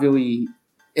saudável e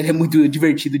ele é muito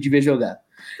divertido de ver jogar.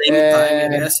 Dame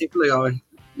Time, é sempre legal, hein?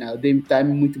 O Dame Time é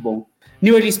muito bom.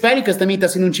 New Orleans Pelicans também tá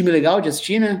sendo um time legal de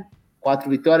assistir, né? 4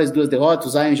 vitórias, 2 derrotas. O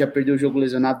Zion já perdeu o jogo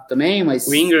lesionado também, mas...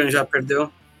 O Ingram já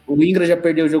perdeu. O Ingram já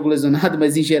perdeu o jogo lesionado,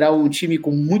 mas em geral um time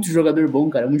com muito jogador bom,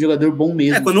 cara. Um jogador bom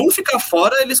mesmo. Quando um ficar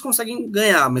fora, eles conseguem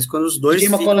ganhar, mas quando os dois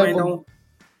ficam...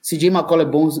 CJ McCollum é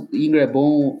bom, Ingram é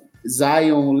bom,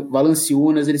 Zion,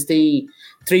 Valanciunas, eles têm...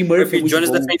 Trey Murphy é muito Jones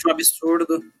bom. defende um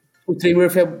absurdo. O Trey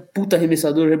Murphy é puta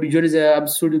arremessador, o Herbie Jones é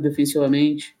absurdo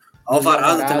defensivamente.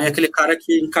 Alvarado também é aquele cara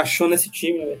que encaixou nesse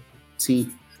time, velho.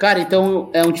 Sim. Cara, então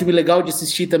é um time legal de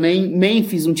assistir também.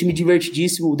 Memphis, um time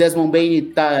divertidíssimo. O Desmond Bane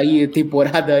tá aí,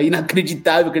 temporada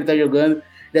inacreditável que ele tá jogando.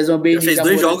 Desmond Bane fez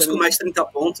 2 jogos com mais de 30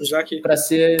 pontos, já que... Pra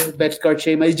ser o backcourt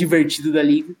mais divertido da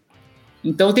liga.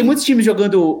 Então tem muitos times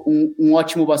jogando um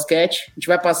ótimo basquete. A gente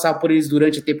vai passar por eles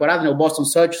durante a temporada, né? O Boston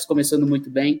Celtics começando muito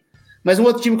bem. Mas um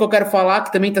outro time que eu quero falar,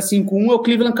 que também tá 5-1, é o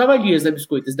Cleveland Cavaliers, né,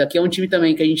 Biscoito? Esse daqui é um time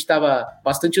também que a gente tava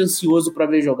bastante ansioso pra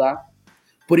ver jogar.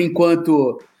 Por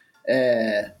enquanto,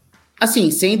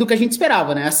 assim, sendo o que a gente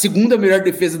esperava, né? A segunda melhor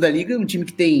defesa da liga, um time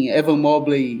que tem Evan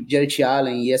Mobley, Jarrett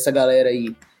Allen e essa galera aí.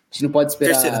 A gente não pode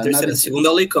esperar Terceira. nada. Segunda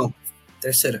é o Leicão.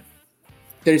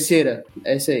 Terceira,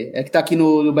 é isso aí. É que tá aqui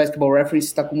no Basketball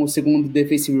Reference, tá como segundo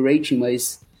defensive rating,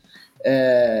 mas...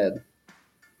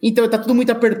 Então tá tudo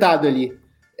muito apertado ali.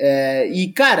 E,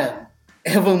 cara,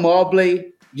 Evan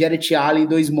Mobley, Jarrett Allen,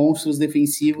 2 monstros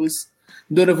defensivos.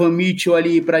 Donovan Mitchell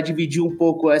ali para dividir um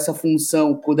pouco essa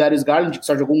função com o Darius Garland, que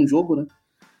só jogou um jogo, né?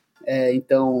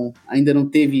 Então ainda não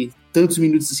teve tantos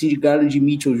minutos assim de Garland e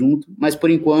Mitchell junto, mas por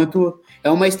enquanto é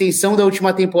uma extensão da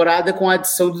última temporada com a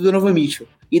adição do Donovan Mitchell.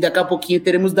 E daqui a pouquinho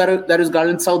teremos Darius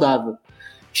Garland saudável.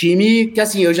 Time que,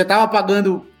 assim, eu já tava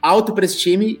pagando alto pra esse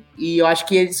time e eu acho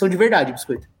que eles são de verdade,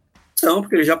 Biscoito. Não,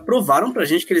 porque eles já provaram pra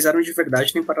gente que eles eram de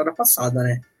verdade na temporada passada,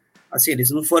 né? Assim,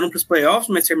 eles não foram pros playoffs,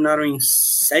 mas terminaram em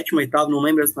 7º, 8º, não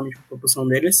lembro exatamente a proporção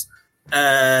deles.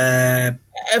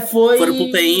 Foram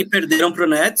pro play-in e perderam pro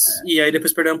Nets, e aí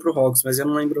depois perderam pro Hawks, mas eu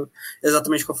não lembro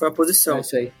exatamente qual foi a posição. É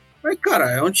isso aí. Mas, cara,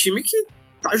 é um time que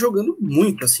tá jogando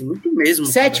muito, assim, muito mesmo.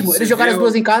 7º, eles jogaram as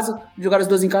duas em casa?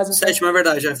 7º, é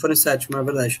verdade, foram em 7º, é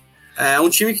verdade. É um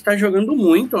time que tá jogando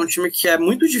muito, é um time que é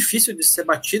muito difícil de ser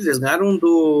batido. Eles ganharam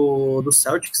do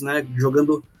Celtics, né,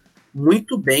 jogando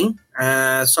muito bem,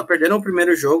 só perderam o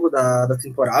primeiro jogo da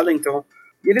temporada, então,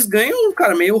 e eles ganham,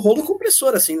 cara, meio rolo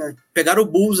compressor, assim, né, pegaram o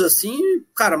Bulls, assim,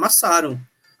 cara,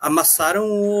 amassaram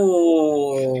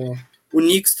o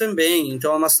Knicks também,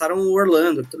 então amassaram o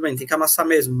Orlando, tudo bem, tem que amassar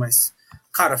mesmo, mas,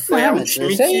 cara, foi um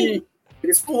time que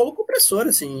eles foram rolo compressor,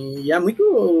 assim, e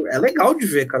é legal de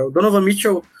ver, cara. O Donovan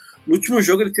Mitchell, no último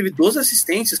jogo, ele teve 12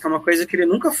 assistências, que é uma coisa que ele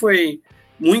nunca foi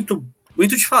muito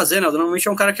de fazer, né? O Donovan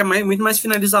Mitchell é um cara que é muito mais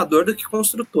finalizador do que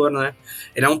construtor, né?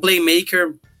 Ele é um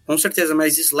playmaker, com certeza,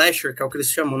 mais slasher, que é o que eles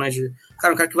chamam, né?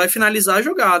 Um cara que vai finalizar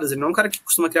jogadas, ele não é um cara que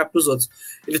costuma criar pros outros.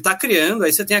 Ele tá criando,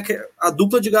 aí você tem a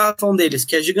dupla de garrafão deles,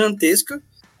 que é gigantesca.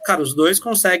 Cara, os dois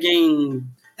conseguem...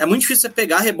 É muito difícil você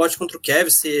pegar rebote contra o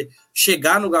Cavs, você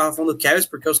chegar no garrafão do Cavs,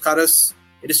 porque os caras,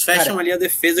 eles fecham ali a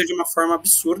defesa de uma forma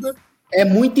absurda. É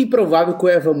muito improvável que o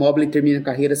Evan Mobley termine a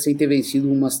carreira sem ter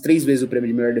vencido umas 3 vezes o prêmio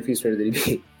de melhor defensor da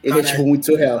NBA. Ele é, tipo, muito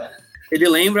surreal. Ele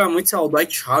lembra muito, sei lá, o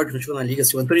Dwight Howard, que jogou na liga,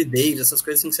 assim, o Anthony Davis, essas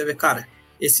coisas assim que você vê, cara,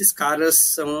 esses caras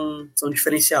são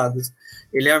diferenciados.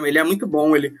 Ele é muito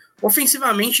bom.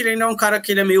 Ofensivamente, ele ainda é um cara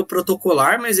que ele é meio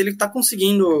protocolar, mas ele tá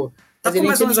conseguindo... Tá com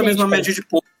mais ou menos a mesma média de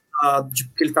pontos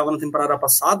que ele tava na temporada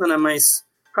passada, né? Mas,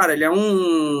 cara, ele é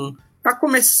um Tá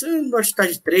começando a chutar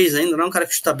de 3 ainda, não é um cara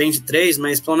que chuta bem de 3,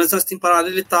 mas pelo menos nessa temporada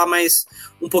ele tá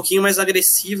um pouquinho mais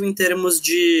agressivo em termos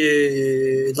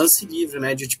de lance livre,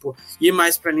 né? De, tipo, ir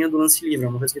mais pra linha do lance livre. É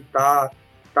uma coisa que ele tá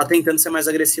tentando ser mais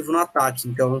agressivo no ataque.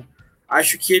 Então,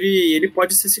 acho que ele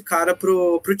pode ser esse cara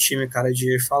pro time, cara,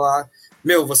 de falar,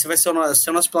 meu, você vai ser o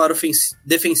nosso pilar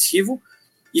defensivo,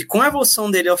 e com a evolução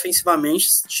dele ofensivamente,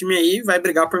 esse time aí vai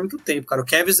brigar por muito tempo, cara. O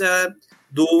Cavs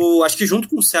acho que junto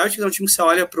com o Celtics, é um time que você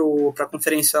olha pra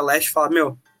Conferência Leste e fala,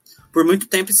 meu, por muito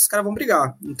tempo esses caras vão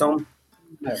brigar. Então,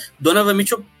 Donovan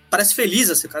Mitchell parece feliz,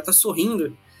 esse cara tá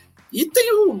sorrindo. E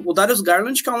tem o Darius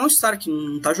Garland, que é um All-Star, que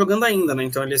não tá jogando ainda, né?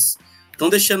 Então eles estão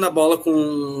deixando a bola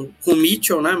com o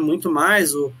Mitchell, né? Muito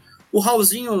mais. O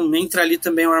Raulzinho entra ali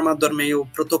também, é um armador meio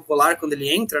protocolar quando ele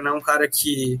entra, né? Um cara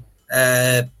que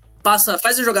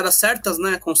faz as jogadas certas,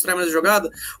 né? Constrói mais a jogada.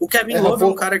 O Kevin Love é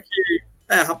um cara que...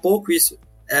 erra pouco isso.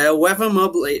 O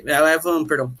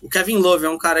o Kevin Love é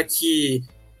um cara que,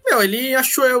 ele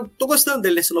achou, eu tô gostando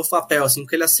dele nesse novo papel, assim,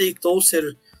 porque ele aceitou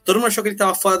ser, todo mundo achou que ele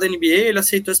tava fora da NBA, ele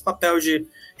aceitou esse papel de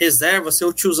reserva, ser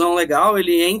o tiozão legal,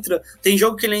 ele entra, tem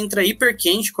jogo que ele entra hiper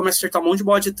quente, começa a acertar um monte de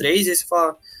bola de 3, e aí você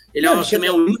fala, também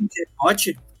é um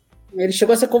rebote. Ele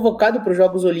chegou a ser convocado para os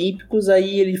Jogos Olímpicos,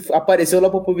 aí ele apareceu lá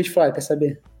pro Popovich e falou, quer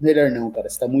saber? Melhor não, cara,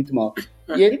 você tá muito mal.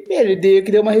 E ele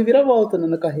deu uma reviravolta, né,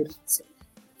 na carreira.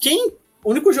 O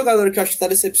único jogador que eu acho que tá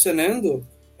decepcionando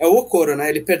é o Okoro, né?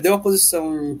 Ele perdeu a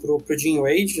posição pro Jim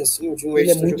Wade, assim, o Jim Wade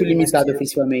ele é muito limitado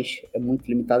ofensivamente, é muito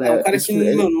limitado. É um cara que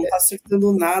não tá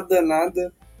acertando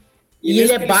nada. E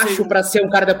ele é baixo para ser um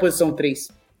cara da posição 3.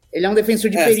 Ele é um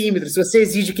defensor de perímetro, se você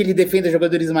exige que ele defenda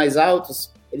jogadores mais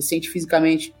altos, ele sente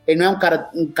fisicamente, ele não é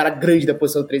um cara grande da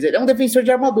posição 3, ele é um defensor de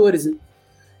armadores, né?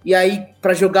 E aí,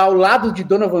 para jogar ao lado de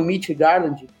Donovan Mitchell e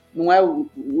Garland, não é o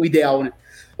ideal, né?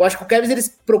 Eu acho que o Cavs,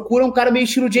 eles procuram um cara meio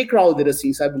estilo Jay Crowder,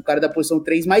 assim, sabe? Um cara da posição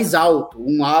 3 mais alto,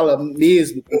 um ala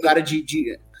mesmo, um cara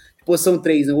de posição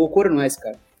 3, né? O Okoro não é esse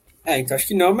cara. Então acho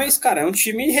que não, mas, cara, é um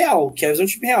time real. O Cavs é um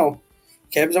time real.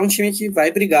 O Cavs é um time que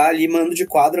vai brigar ali, mando de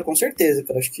quadra, com certeza,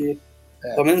 cara. Acho que,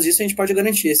 pelo menos isso a gente pode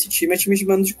garantir. Esse time é time de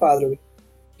mando de quadra. Véio.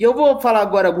 E eu vou falar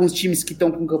agora alguns times que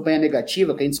estão com campanha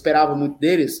negativa, que a gente esperava muito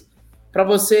deles, pra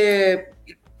você...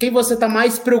 Quem você tá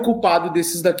mais preocupado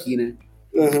desses daqui, né?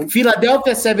 Uhum.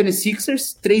 Philadelphia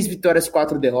 76ers, 3 vitórias,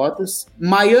 4 derrotas.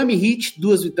 Miami Heat,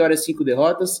 2 vitórias, 5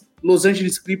 derrotas. Los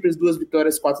Angeles Clippers, 2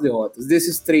 vitórias, 4 derrotas.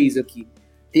 Desses 3 aqui,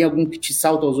 tem algum que te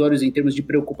salta aos olhos em termos de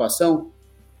preocupação?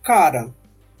 Cara,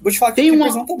 vou te falar que o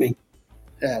Clippers não tá bem.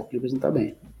 O Clippers não tá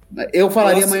bem. Eu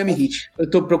falaria Miami Heat. Eu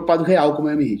tô preocupado real com o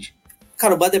Miami Heat.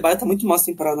 Cara, o Badebaio tá muito massa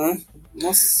temporada, né?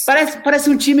 Nossa. Parece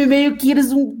um time meio que eles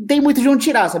não tem muito de onde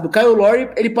tirar, sabe? O Kyle Lowry,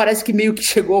 ele parece que meio que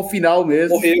chegou ao final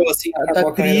mesmo. Morreu, assim.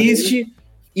 Tá triste.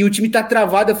 E o time tá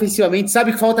travado ofensivamente.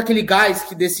 Sabe que falta aquele gás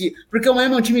que desse... Porque o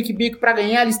Miami é um time que meio que pra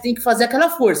ganhar, eles têm que fazer aquela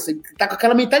força. Tá com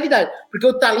aquela mentalidade. Porque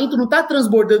o talento não tá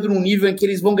transbordando num nível em que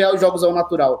eles vão ganhar os jogos ao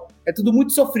natural. É tudo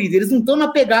muito sofrido. Eles não estão na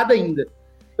pegada ainda.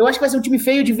 Eu acho que vai ser um time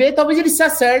feio de ver. Talvez eles se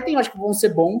acertem. Eu acho que vão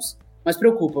ser bons. Mas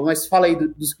preocupa. Mas fala aí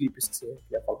dos Clippers que você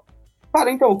queria falar. Cara,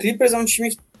 então, o Clippers é um time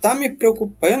que tá me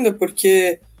preocupando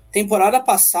porque temporada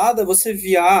passada você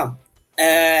via...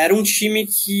 era um time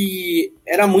que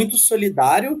era muito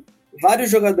solidário, vários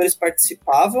jogadores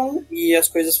participavam e as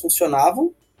coisas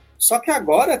funcionavam, só que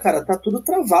agora, cara, tá tudo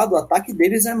travado, o ataque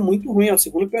deles é muito ruim, é o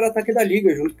segundo pior ataque da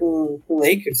liga, junto com o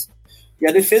Lakers, e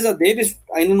a defesa deles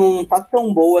ainda não tá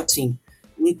tão boa assim.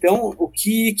 Então, o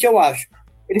que eu acho?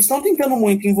 Eles estão tentando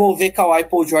muito envolver Kawhi e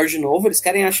Paul George de novo, eles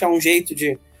querem achar um jeito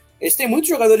de... Eles têm muitos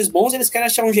jogadores bons, eles querem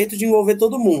achar um jeito de envolver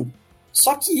todo mundo.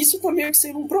 Só que isso também é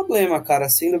sendo um problema, cara,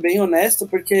 sendo bem honesto,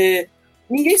 porque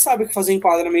ninguém sabe o que fazer em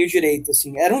quadra meio direito,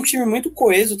 assim. Era um time muito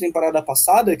coeso temporada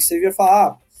passada, que você via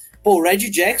falar, o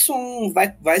Red Jackson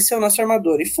vai ser o nosso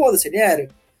armador, e foda-se, ele era.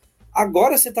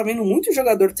 Agora você tá vendo muito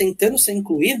jogador tentando ser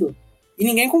incluído, e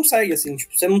ninguém consegue, assim,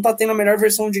 tipo, você não tá tendo a melhor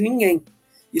versão de ninguém.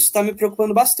 Isso tá me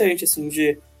preocupando bastante, assim,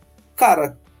 de,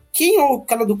 cara, quem é o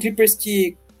cara do Clippers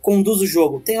que conduz o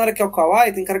jogo? Tem hora que é o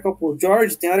Kawhi, tem hora que é o Paul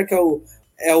George, tem hora que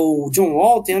é o John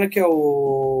Wall, tem hora que é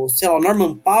o, sei lá,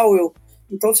 Norman Powell.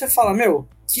 Então você fala, o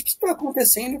que tá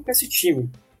acontecendo com esse time?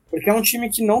 Porque é um time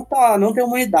que não tem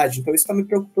humanidade, então isso tá me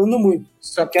preocupando muito.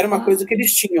 Só que era uma coisa que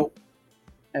eles tinham.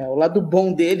 O lado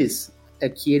bom deles é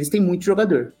que eles têm muito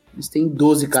jogador. Eles têm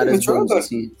 12 caras bons,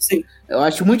 assim. Sim. Eu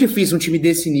acho muito difícil um time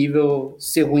desse nível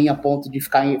ser ruim a ponto de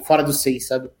ficar fora dos 6,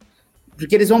 sabe?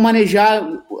 Porque eles vão manejar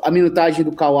a minutagem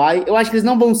do Kawhi. Eu acho que eles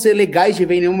não vão ser legais de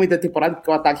ver em nenhum momento da temporada,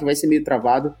 porque o ataque vai ser meio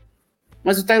travado.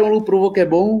 Mas o Tyronn Lue provou que é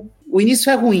bom. O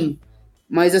início é ruim.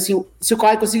 Mas, assim, se o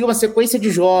Kawhi conseguir uma sequência de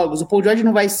jogos, o Paul George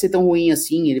não vai ser tão ruim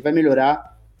assim, ele vai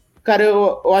melhorar. Cara,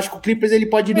 eu acho que o Clippers ele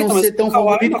pode não ser tão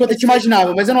favorito quanto a gente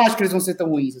imaginava, mas eu não acho que eles vão ser tão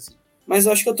ruins assim. Mas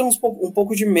eu acho que eu tenho um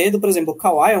pouco de medo, por exemplo, o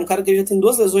Kawhi é um cara que já tem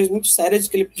 2 lesões muito sérias,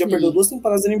 que ele já perdeu 2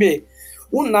 temporadas da NBA.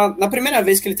 Na primeira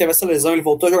vez que ele teve essa lesão, ele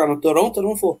voltou a jogar no Toronto, todo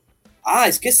mundo falou,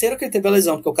 esqueceram que ele teve a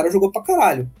lesão, porque o cara jogou pra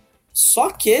caralho. Só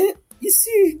que, e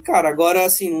se, cara, agora,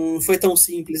 assim, não foi tão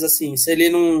simples assim, se ele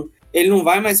não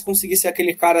vai mais conseguir ser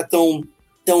aquele cara tão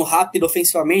rápido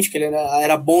ofensivamente, que ele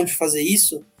era bom de fazer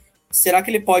isso, será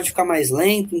que ele pode ficar mais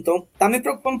lento? Então, tá me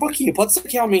preocupando um pouquinho. Pode ser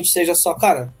que realmente seja só,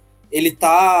 cara, ele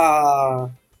tá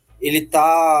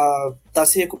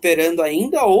se recuperando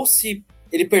ainda, ou se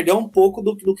ele perdeu um pouco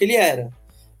do que ele era.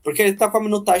 Porque ele tá com a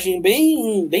minutagem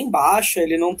bem baixa,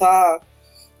 ele não tá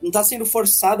sendo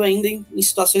forçado ainda em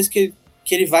situações que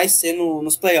ele vai ser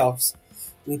nos playoffs.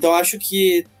 Então acho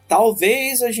que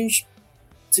talvez a gente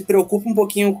se preocupe um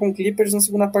pouquinho com o Clippers na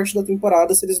segunda parte da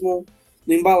temporada, se eles não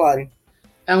embalarem.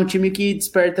 É um time que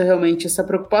desperta realmente essa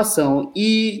preocupação.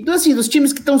 E, assim, dos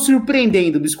times que estão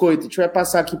surpreendendo, Biscoito, a gente vai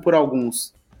passar aqui por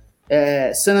alguns.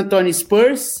 San Antonio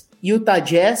Spurs, Utah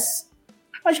Jazz.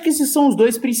 Acho que esses são os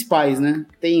 2 principais, né?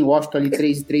 Tem Washington ali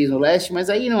 3-3 no leste, mas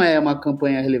aí não é uma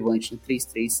campanha relevante, né?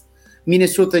 3-3.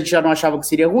 Minnesota a gente já não achava que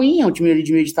seria ruim, é um time ali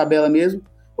de meio de tabela mesmo.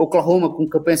 Oklahoma com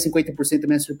campanha 50%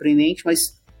 também é surpreendente,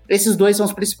 mas esses 2 são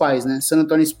os principais, né? San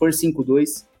Antonio Spurs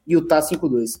 5-2 e Utah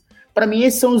 5-2. Para mim,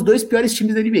 esses são os 2 piores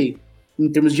times da NBA,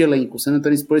 em termos de elenco, San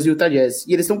Antonio Spurs e Utah Jazz.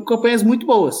 E eles estão com campanhas muito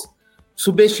boas.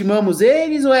 Subestimamos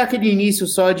eles ou é aquele início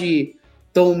só de...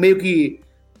 estão meio que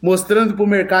mostrando pro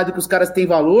mercado que os caras têm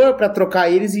valor para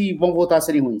trocar eles e vão voltar a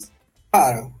serem ruins?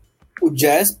 Cara, o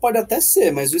Jazz pode até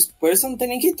ser, mas o Spurs não tem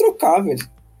nem quem trocar, velho.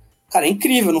 Cara, é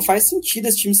incrível, não faz sentido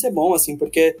esse time ser bom, assim,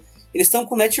 porque eles estão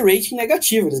com net rating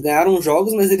negativo, eles ganharam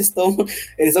jogos, mas eles estão com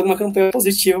uma campanha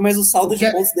positiva, mas o saldo de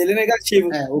pontos dele é negativo.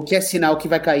 O que é sinal que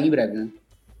vai cair em breve, né?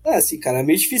 Assim, cara, é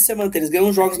meio difícil você manter. Eles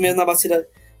ganham jogos mesmo na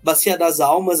bacia das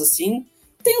almas, assim.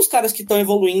 Tem uns caras que estão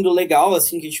evoluindo legal,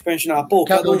 assim, que a gente pode imaginar, o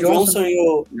Keldon Johnson e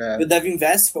o Devin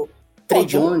Vassell. Trey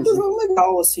Jones. Um jogo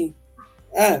legal, assim.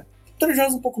 O Trey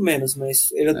Jones um pouco menos,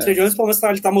 mas o Trey Jones, pelo menos,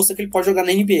 ele tá mostrando que ele pode jogar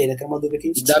na NBA, né? Que é uma dúvida que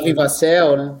a gente tinha. Devin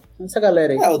Vassell, né? Essa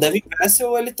galera aí. O Devin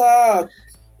Vassell, ele tá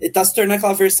se tornando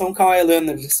aquela versão Kawhi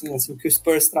Leonard, assim, que o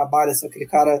Spurs trabalha, assim, aquele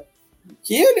cara...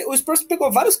 o Spurs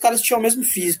pegou vários caras que tinham o mesmo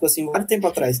físico, assim, muito tempo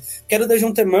atrás. Que era o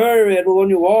DeJounte Murray, era o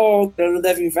Lonnie Walker, era o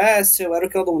Devin Vassell, era o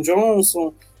Keldon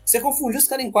Johnson. Você confundiu os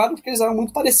caras em quadro porque eles eram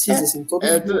muito parecidos, assim, todos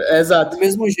exato. do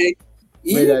mesmo jeito.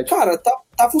 E, verdade. Cara,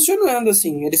 tá funcionando,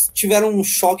 assim. Eles tiveram um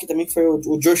choque também, que foi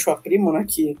o Joshua Primo, né,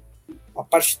 que a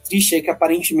parte triste é que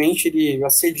aparentemente ele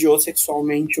assediou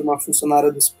sexualmente uma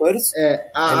funcionária do Spurs.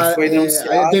 Ele foi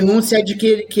denunciado. A denúncia é de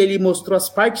que ele mostrou as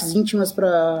partes íntimas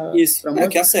pra... Isso,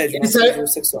 que é assédio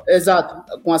sexual.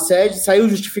 Exato, com assédio, saiu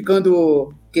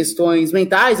justificando questões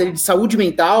mentais, de saúde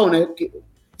mental, né,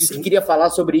 disse que queria falar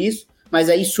sobre isso, mas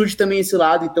aí surge também esse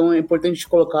lado, então é importante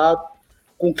colocar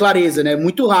com clareza, né,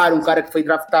 muito raro um cara que foi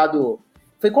draftado...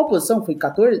 Foi qual posição? Foi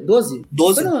 14? 12?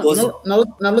 12.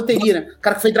 Na loteria, 12. Né? O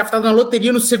cara que foi draftado na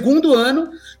loteria no segundo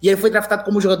ano, e ele foi draftado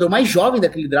como o jogador mais jovem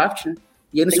daquele draft, né?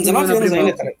 E aí no tem segundo 19 anos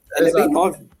ainda, cara. Ele é bem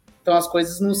novo. Então as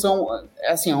coisas não são...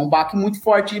 Assim, é um baque muito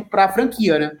forte pra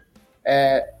franquia, né?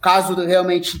 Caso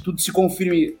realmente tudo se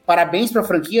confirme, parabéns pra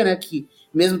franquia, né? Que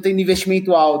mesmo tendo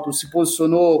investimento alto, se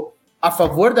posicionou a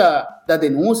favor da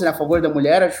denúncia, né? A favor da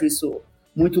mulher, acho isso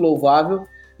muito louvável.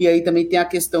 E aí também tem a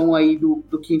questão aí do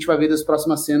que a gente vai ver das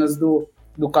próximas cenas do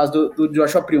caso do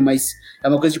Joshua Primo, mas é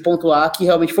uma coisa de pontuar que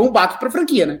realmente foi um baque para a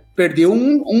franquia, né? Perdeu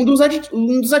um dos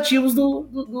ativos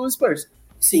do Spurs.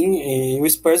 Sim, o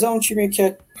Spurs é um time que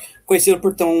é conhecido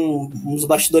por ter uns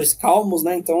bastidores calmos,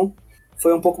 né? Então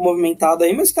foi um pouco movimentado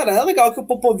aí, mas, cara, é legal que o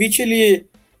Popovich,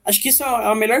 acho que isso é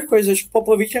a melhor coisa, acho que o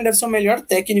Popovich deve ser o melhor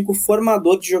técnico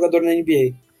formador de jogador na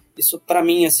NBA. Isso, para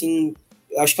mim, assim...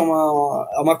 Acho que é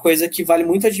uma coisa que vale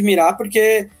muito admirar,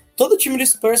 porque todo time do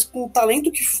Spurs, com o talento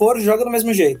que for, joga do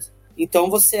mesmo jeito. Então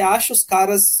você acha os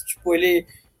caras, tipo, ele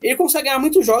consegue ganhar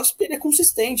muitos jogos porque ele é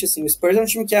consistente, assim. O Spurs é um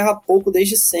time que erra pouco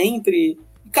desde sempre.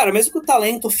 E, cara, mesmo que o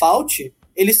talento falte,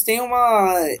 eles têm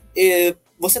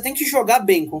você tem que jogar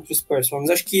bem contra o Spurs, mas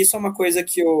acho que isso é uma coisa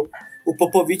que o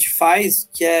Popovich faz,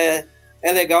 que é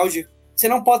legal de... Você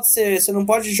não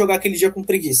pode jogar aquele dia com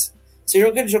preguiça. Se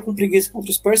jogar aquele dia com preguiça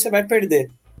contra o Spurs, você vai perder.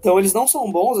 Então eles não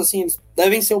são bons, assim, eles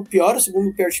devem ser o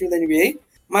segundo pior time da NBA,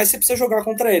 mas você precisa jogar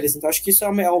contra eles. Então acho que isso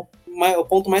é o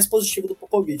ponto mais positivo do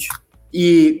Popovich.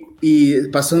 E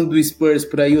passando do Spurs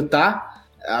para Utah,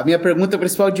 a minha pergunta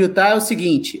principal de Utah é o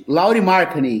seguinte: Lauri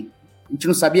Markkanen, a gente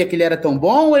não sabia que ele era tão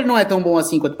bom ou ele não é tão bom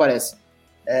assim quanto parece?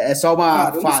 É só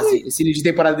uma fase, esse início de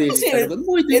temporada dele. Assim, tá jogando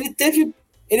muito, ele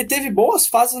ele teve boas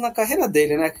fases na carreira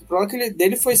dele, né? O problema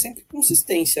dele foi sempre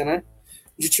consistência, né?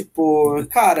 De tipo,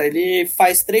 cara, ele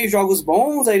faz 3 jogos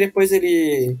bons, aí depois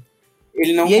ele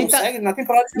não consegue. Na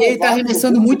temporada e ele tá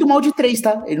arremessando muito mal de 3,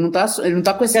 tá? Ele não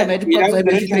tá com essa média para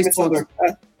arremesso de 3 pontos.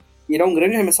 Ele é um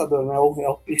grande arremessador, né? É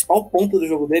o principal ponto do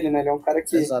jogo dele, né? Ele é um cara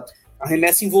que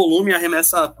arremessa em volume,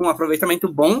 arremessa com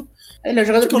aproveitamento bom. Ele é o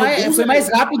jogador que foi mais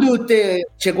rápido,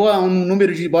 chegou a um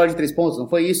número de bola de 3 pontos, não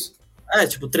foi isso?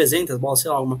 Tipo 300 bolas,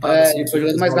 sei lá, uma parada assim. Ele foi o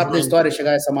jogador mais rápido da história a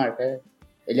chegar a essa marca.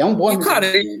 Ele é um bom arremessador.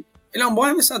 Cara, ele é um bom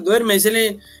arremessador, mas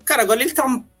ele... Cara, agora ele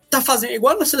tá fazendo...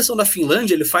 Igual na seleção da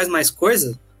Finlândia, ele faz mais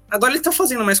coisas. Agora ele tá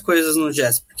fazendo mais coisas no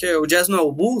Jazz. Porque o Jazz não é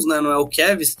o Bulls, né? Não é o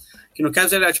Cavs. Que no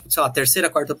Cavs ele é, tipo, sei lá, terceira,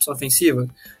 quarta opção ofensiva.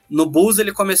 No Bulls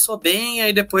ele começou bem,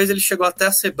 aí depois ele chegou até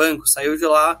a ser banco. Saiu de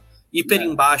lá hiper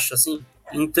embaixo, assim.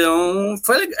 Então,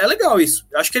 é legal isso.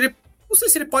 Eu acho que ele... Não sei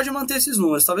se ele pode manter esses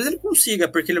números. Talvez ele consiga,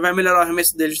 porque ele vai melhorar o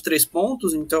arremesso dele de 3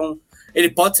 pontos. Então, ele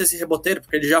pode ser esse reboteiro,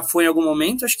 porque ele já foi em algum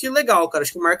momento. Acho que é legal, cara.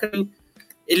 Acho que o Markkanen,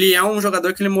 ele é um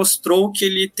jogador que ele mostrou que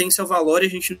ele tem seu valor e a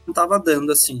gente não tava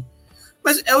dando, assim.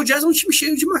 Mas o Jazz é um time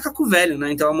cheio de macaco velho, né?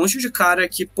 Então é um monte de cara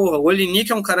que, porra, o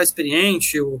Olynyk é um cara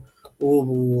experiente, o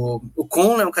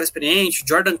Conley é um cara experiente, o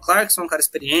Jordan Clarkson é um cara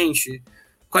experiente,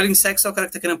 o Colin Sexton é o cara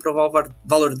que tá querendo provar o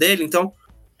valor dele. Então,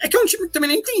 é que é um time que também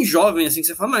nem tem jovem, assim, que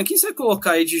você fala, mano, quem você vai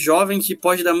colocar aí de jovem que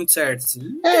pode dar muito certo?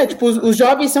 Assim? Tipo, os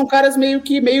jovens são caras meio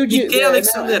de... Nikkei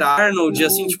Alexander-Arnold,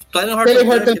 assim, tipo, Taylor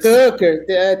Horton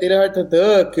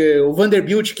Tucker, o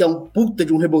Vanderbilt, que é um puta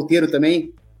de um reboteiro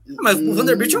também. Mas o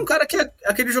Vanderbilt é um cara que é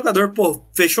aquele jogador, pô,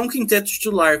 fechou um quinteto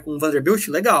titular com o Vanderbilt,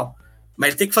 legal. Mas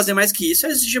ele tem que fazer mais que isso,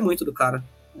 exigir muito do cara.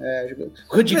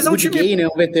 Rudy Gay, né,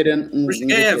 um veterano. Rudy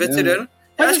Gay é veterano.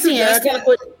 Mas assim, é aquela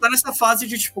coisa... Tá nessa fase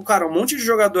de, tipo, cara, um monte de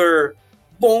jogador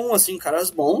bom, assim, caras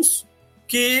bons,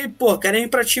 que, pô, querem ir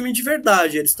pra time de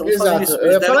verdade. Eles estão fazendo isso.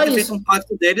 Eles devem ter feito um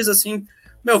pacto deles, assim,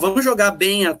 vamos jogar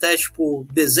bem até, tipo,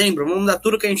 dezembro, vamos dar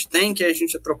tudo que a gente tem, que a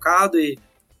gente é trocado e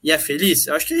é feliz.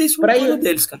 Eu acho que é isso o plano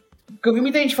deles, cara. Porque eu vi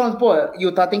muita gente falando, pô,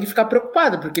 Utah tem que ficar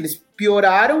preocupado, porque eles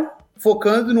pioraram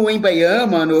focando no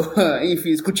Wembanyama,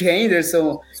 enfim, Scott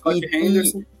Henderson.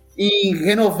 Em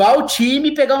renovar o time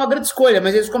e pegar uma grande escolha,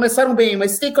 mas eles começaram bem,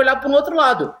 mas você tem que olhar para um outro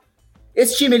lado.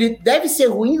 Esse time, ele deve ser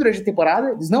ruim durante a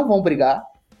temporada, eles não vão brigar,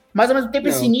 mas ao mesmo tempo,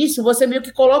 esse início, você meio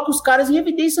que coloca os caras em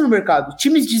evidência no mercado.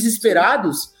 Times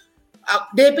desesperados,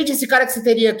 de repente esse cara que você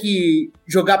teria que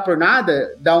jogar por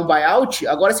nada, dar um buyout,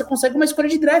 agora você consegue uma escolha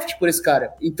de draft por esse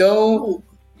cara. Então,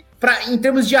 em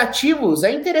termos de ativos,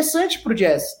 é interessante pro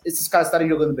Jazz esses caras estarem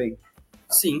jogando bem.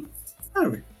 Sim.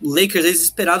 O Lakers é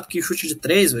desesperado porque chute de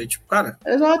 3, velho. Tipo, cara.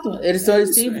 Exato. Eles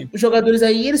têm jogadores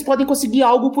aí, eles podem conseguir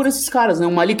algo por esses caras, né?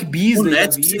 O Malik Beasley. O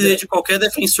Nets precisa de qualquer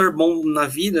defensor bom na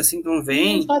vida, assim, então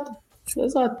vem. Exato.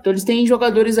 Então eles têm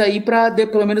jogadores aí pra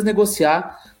pelo menos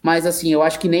negociar. Mas assim, eu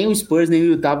acho que nem o Spurs nem o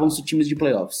Utah vão ser times de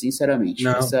playoffs, sinceramente.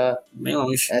 Não, bem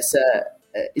longe.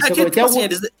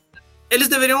 Eles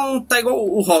deveriam estar igual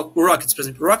o Rockets, por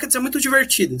exemplo. O Rockets é muito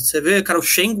divertido. Você vê, cara, o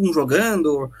Şengün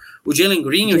jogando, o Jalen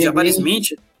Green, o Jabari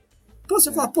Smith. Pô, você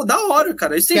fala, pô, da hora,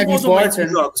 cara. Eles têm bons momentos nos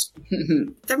jogos.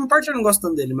 Kevin Porter eu não gosto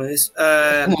tanto dele, mas...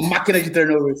 Uma máquina de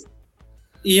turnovers.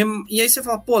 E aí você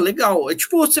fala, pô, legal. É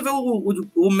tipo, você vê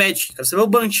o Magic, cara. Você vê o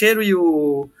Banchero e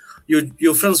o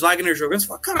Franz Wagner jogando, você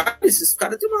fala, caralho, esses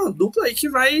caras têm uma dupla aí que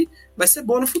vai ser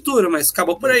boa no futuro, mas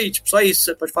acabou por aí. Tipo, só isso,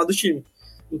 você pode falar do time.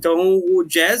 Então, o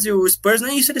Jazz e o Spurs,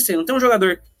 nem isso eles têm. Não tem um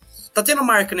jogador... Tá tendo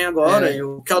marca, né, agora, e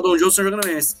o Keldon Johnson jogando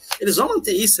bem. Eles vão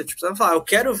manter isso. Tipo, você vai falar, eu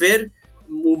quero ver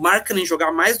o Markkanen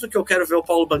jogar mais do que eu quero ver o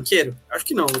Paulo Banchero? Acho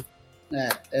que não.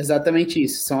 Exatamente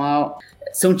isso.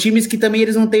 São times que também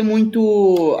eles não têm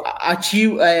muito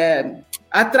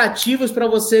atrativos para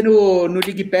você no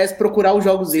League Pass procurar os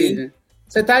jogos dele, né?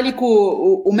 Você tá ali com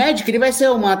o Magic, ele vai ser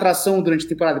uma atração durante a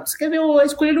temporada. Você quer ver a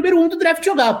escolha número 1 do draft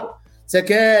jogar, pô. Você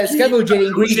quer ver o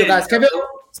Jalen Green jogar?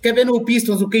 Você quer ver no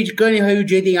Pistons o Cade Cunningham e o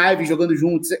Jaden Ivey jogando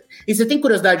juntos? E você tem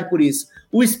curiosidade por isso.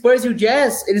 O Spurs e o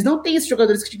Jazz, eles não têm esses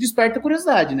jogadores que te despertam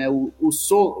curiosidade, né? O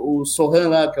Sohan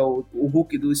lá, que é o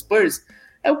Hulk do Spurs,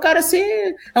 é um cara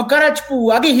tipo,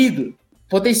 aguerrido.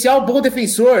 Potencial bom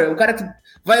defensor, um cara que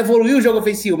vai evoluir o jogo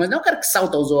ofensivo, mas não é um cara que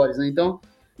salta aos olhos, né? Então,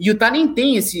 e o Utah nem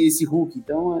tem esse Hulk.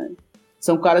 Então,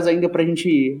 são caras ainda pra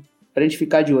gente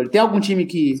ficar de olho. Tem algum time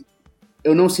que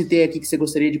eu não citei aqui que você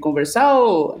gostaria de conversar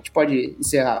ou a gente pode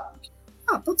encerrar?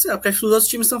 Pode ser, porque acho que os outros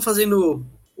times estão fazendo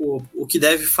o que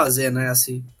deve fazer, né,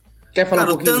 assim. Quer falar um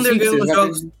pouquinho do Sixers? Nos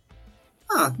jogos...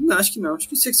 não, acho que não. Acho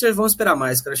que os Sixers vão esperar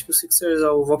mais, cara. Acho que os Sixers,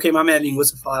 eu vou queimar minha língua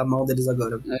se eu falar mal deles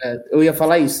agora. Eu ia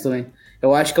falar isso também.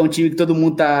 Eu acho que é um time que todo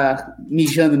mundo tá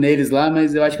mijando neles lá,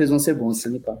 mas eu acho que eles vão ser bons,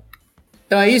 sabe?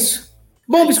 Então é isso.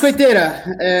 Bom, Biscoiteira,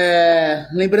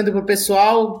 lembrando pro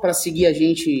pessoal, para seguir a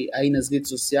gente aí nas redes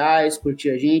sociais, curtir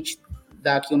a gente,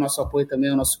 dar aqui o nosso apoio também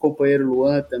ao nosso companheiro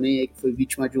Luan, também, que foi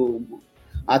vítima de um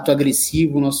ato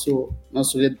agressivo,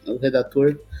 nosso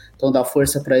redator. Então dá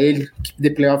força para ele, a equipe de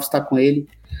playoffs está com ele.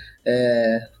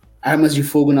 Armas de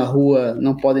fogo na rua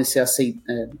não podem ser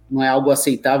não é algo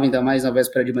aceitável, ainda mais na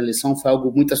véspera de uma eleição. Foi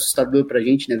algo muito assustador pra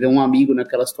gente, né? Ver um amigo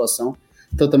naquela situação.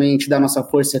 Então também a gente dá a nossa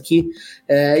força aqui.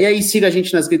 E aí siga a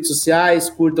gente nas redes sociais,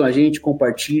 curtam a gente,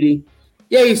 compartilhem.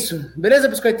 E é isso. Beleza,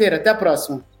 Biscoiteira? Até a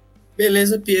próxima.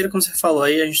 Beleza, Pierre, como você falou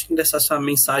aí, a gente tem que deixar essa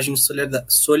mensagem de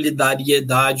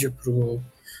solidariedade pro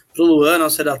Luan,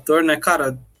 nosso redator, né?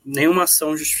 Cara, nenhuma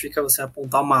ação justifica você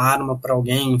apontar uma arma para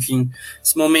alguém, enfim.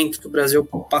 Esse momento que o Brasil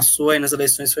passou aí nas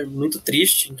eleições foi muito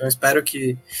triste, então espero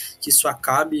que isso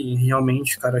acabe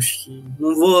realmente, cara. Acho que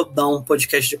não vou dar um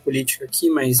podcast de política aqui,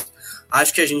 mas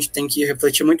acho que a gente tem que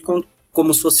refletir muito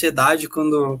como sociedade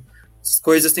quando as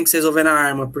coisas têm que se resolver na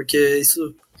arma, porque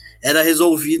isso era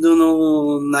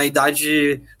resolvido na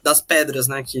idade das pedras,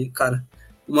 né, que, cara,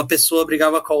 uma pessoa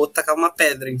brigava com a outra, tacava uma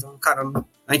pedra, então, cara,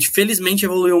 a gente felizmente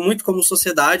evoluiu muito como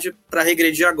sociedade para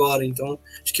regredir agora, então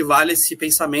acho que vale esse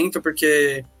pensamento,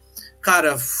 porque,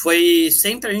 cara,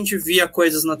 sempre a gente via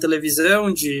coisas na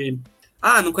televisão de,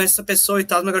 não conhece essa pessoa e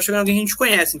tal, mas agora chegando alguém que a gente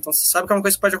conhece, então você sabe que é uma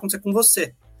coisa que pode acontecer com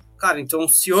você. Cara, então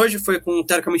se hoje foi com,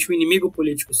 teoricamente, um inimigo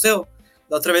político seu,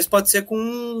 da outra vez pode ser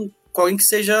com alguém que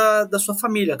seja da sua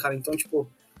família, cara, então, tipo,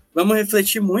 vamos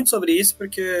refletir muito sobre isso,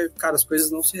 porque, cara, as coisas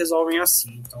não se resolvem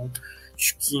assim, então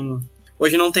acho que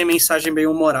hoje não tem mensagem bem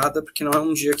humorada, porque não é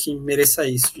um dia que mereça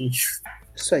isso, gente.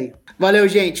 Isso aí. Valeu,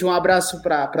 gente. Um abraço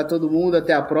pra todo mundo.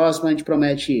 Até a próxima. A gente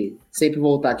promete sempre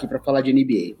voltar aqui pra falar de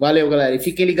NBA. Valeu, galera. E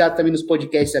fiquem ligados também nos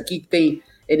podcasts aqui, que tem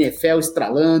NFL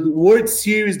estralando, World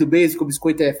Series do beisebol. O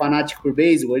Biscoito é fanático por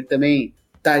beisebol. Ele também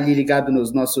tá ali ligado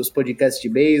nos nossos podcasts de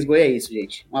beisebol. E é isso,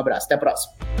 gente. Um abraço. Até a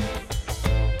próxima.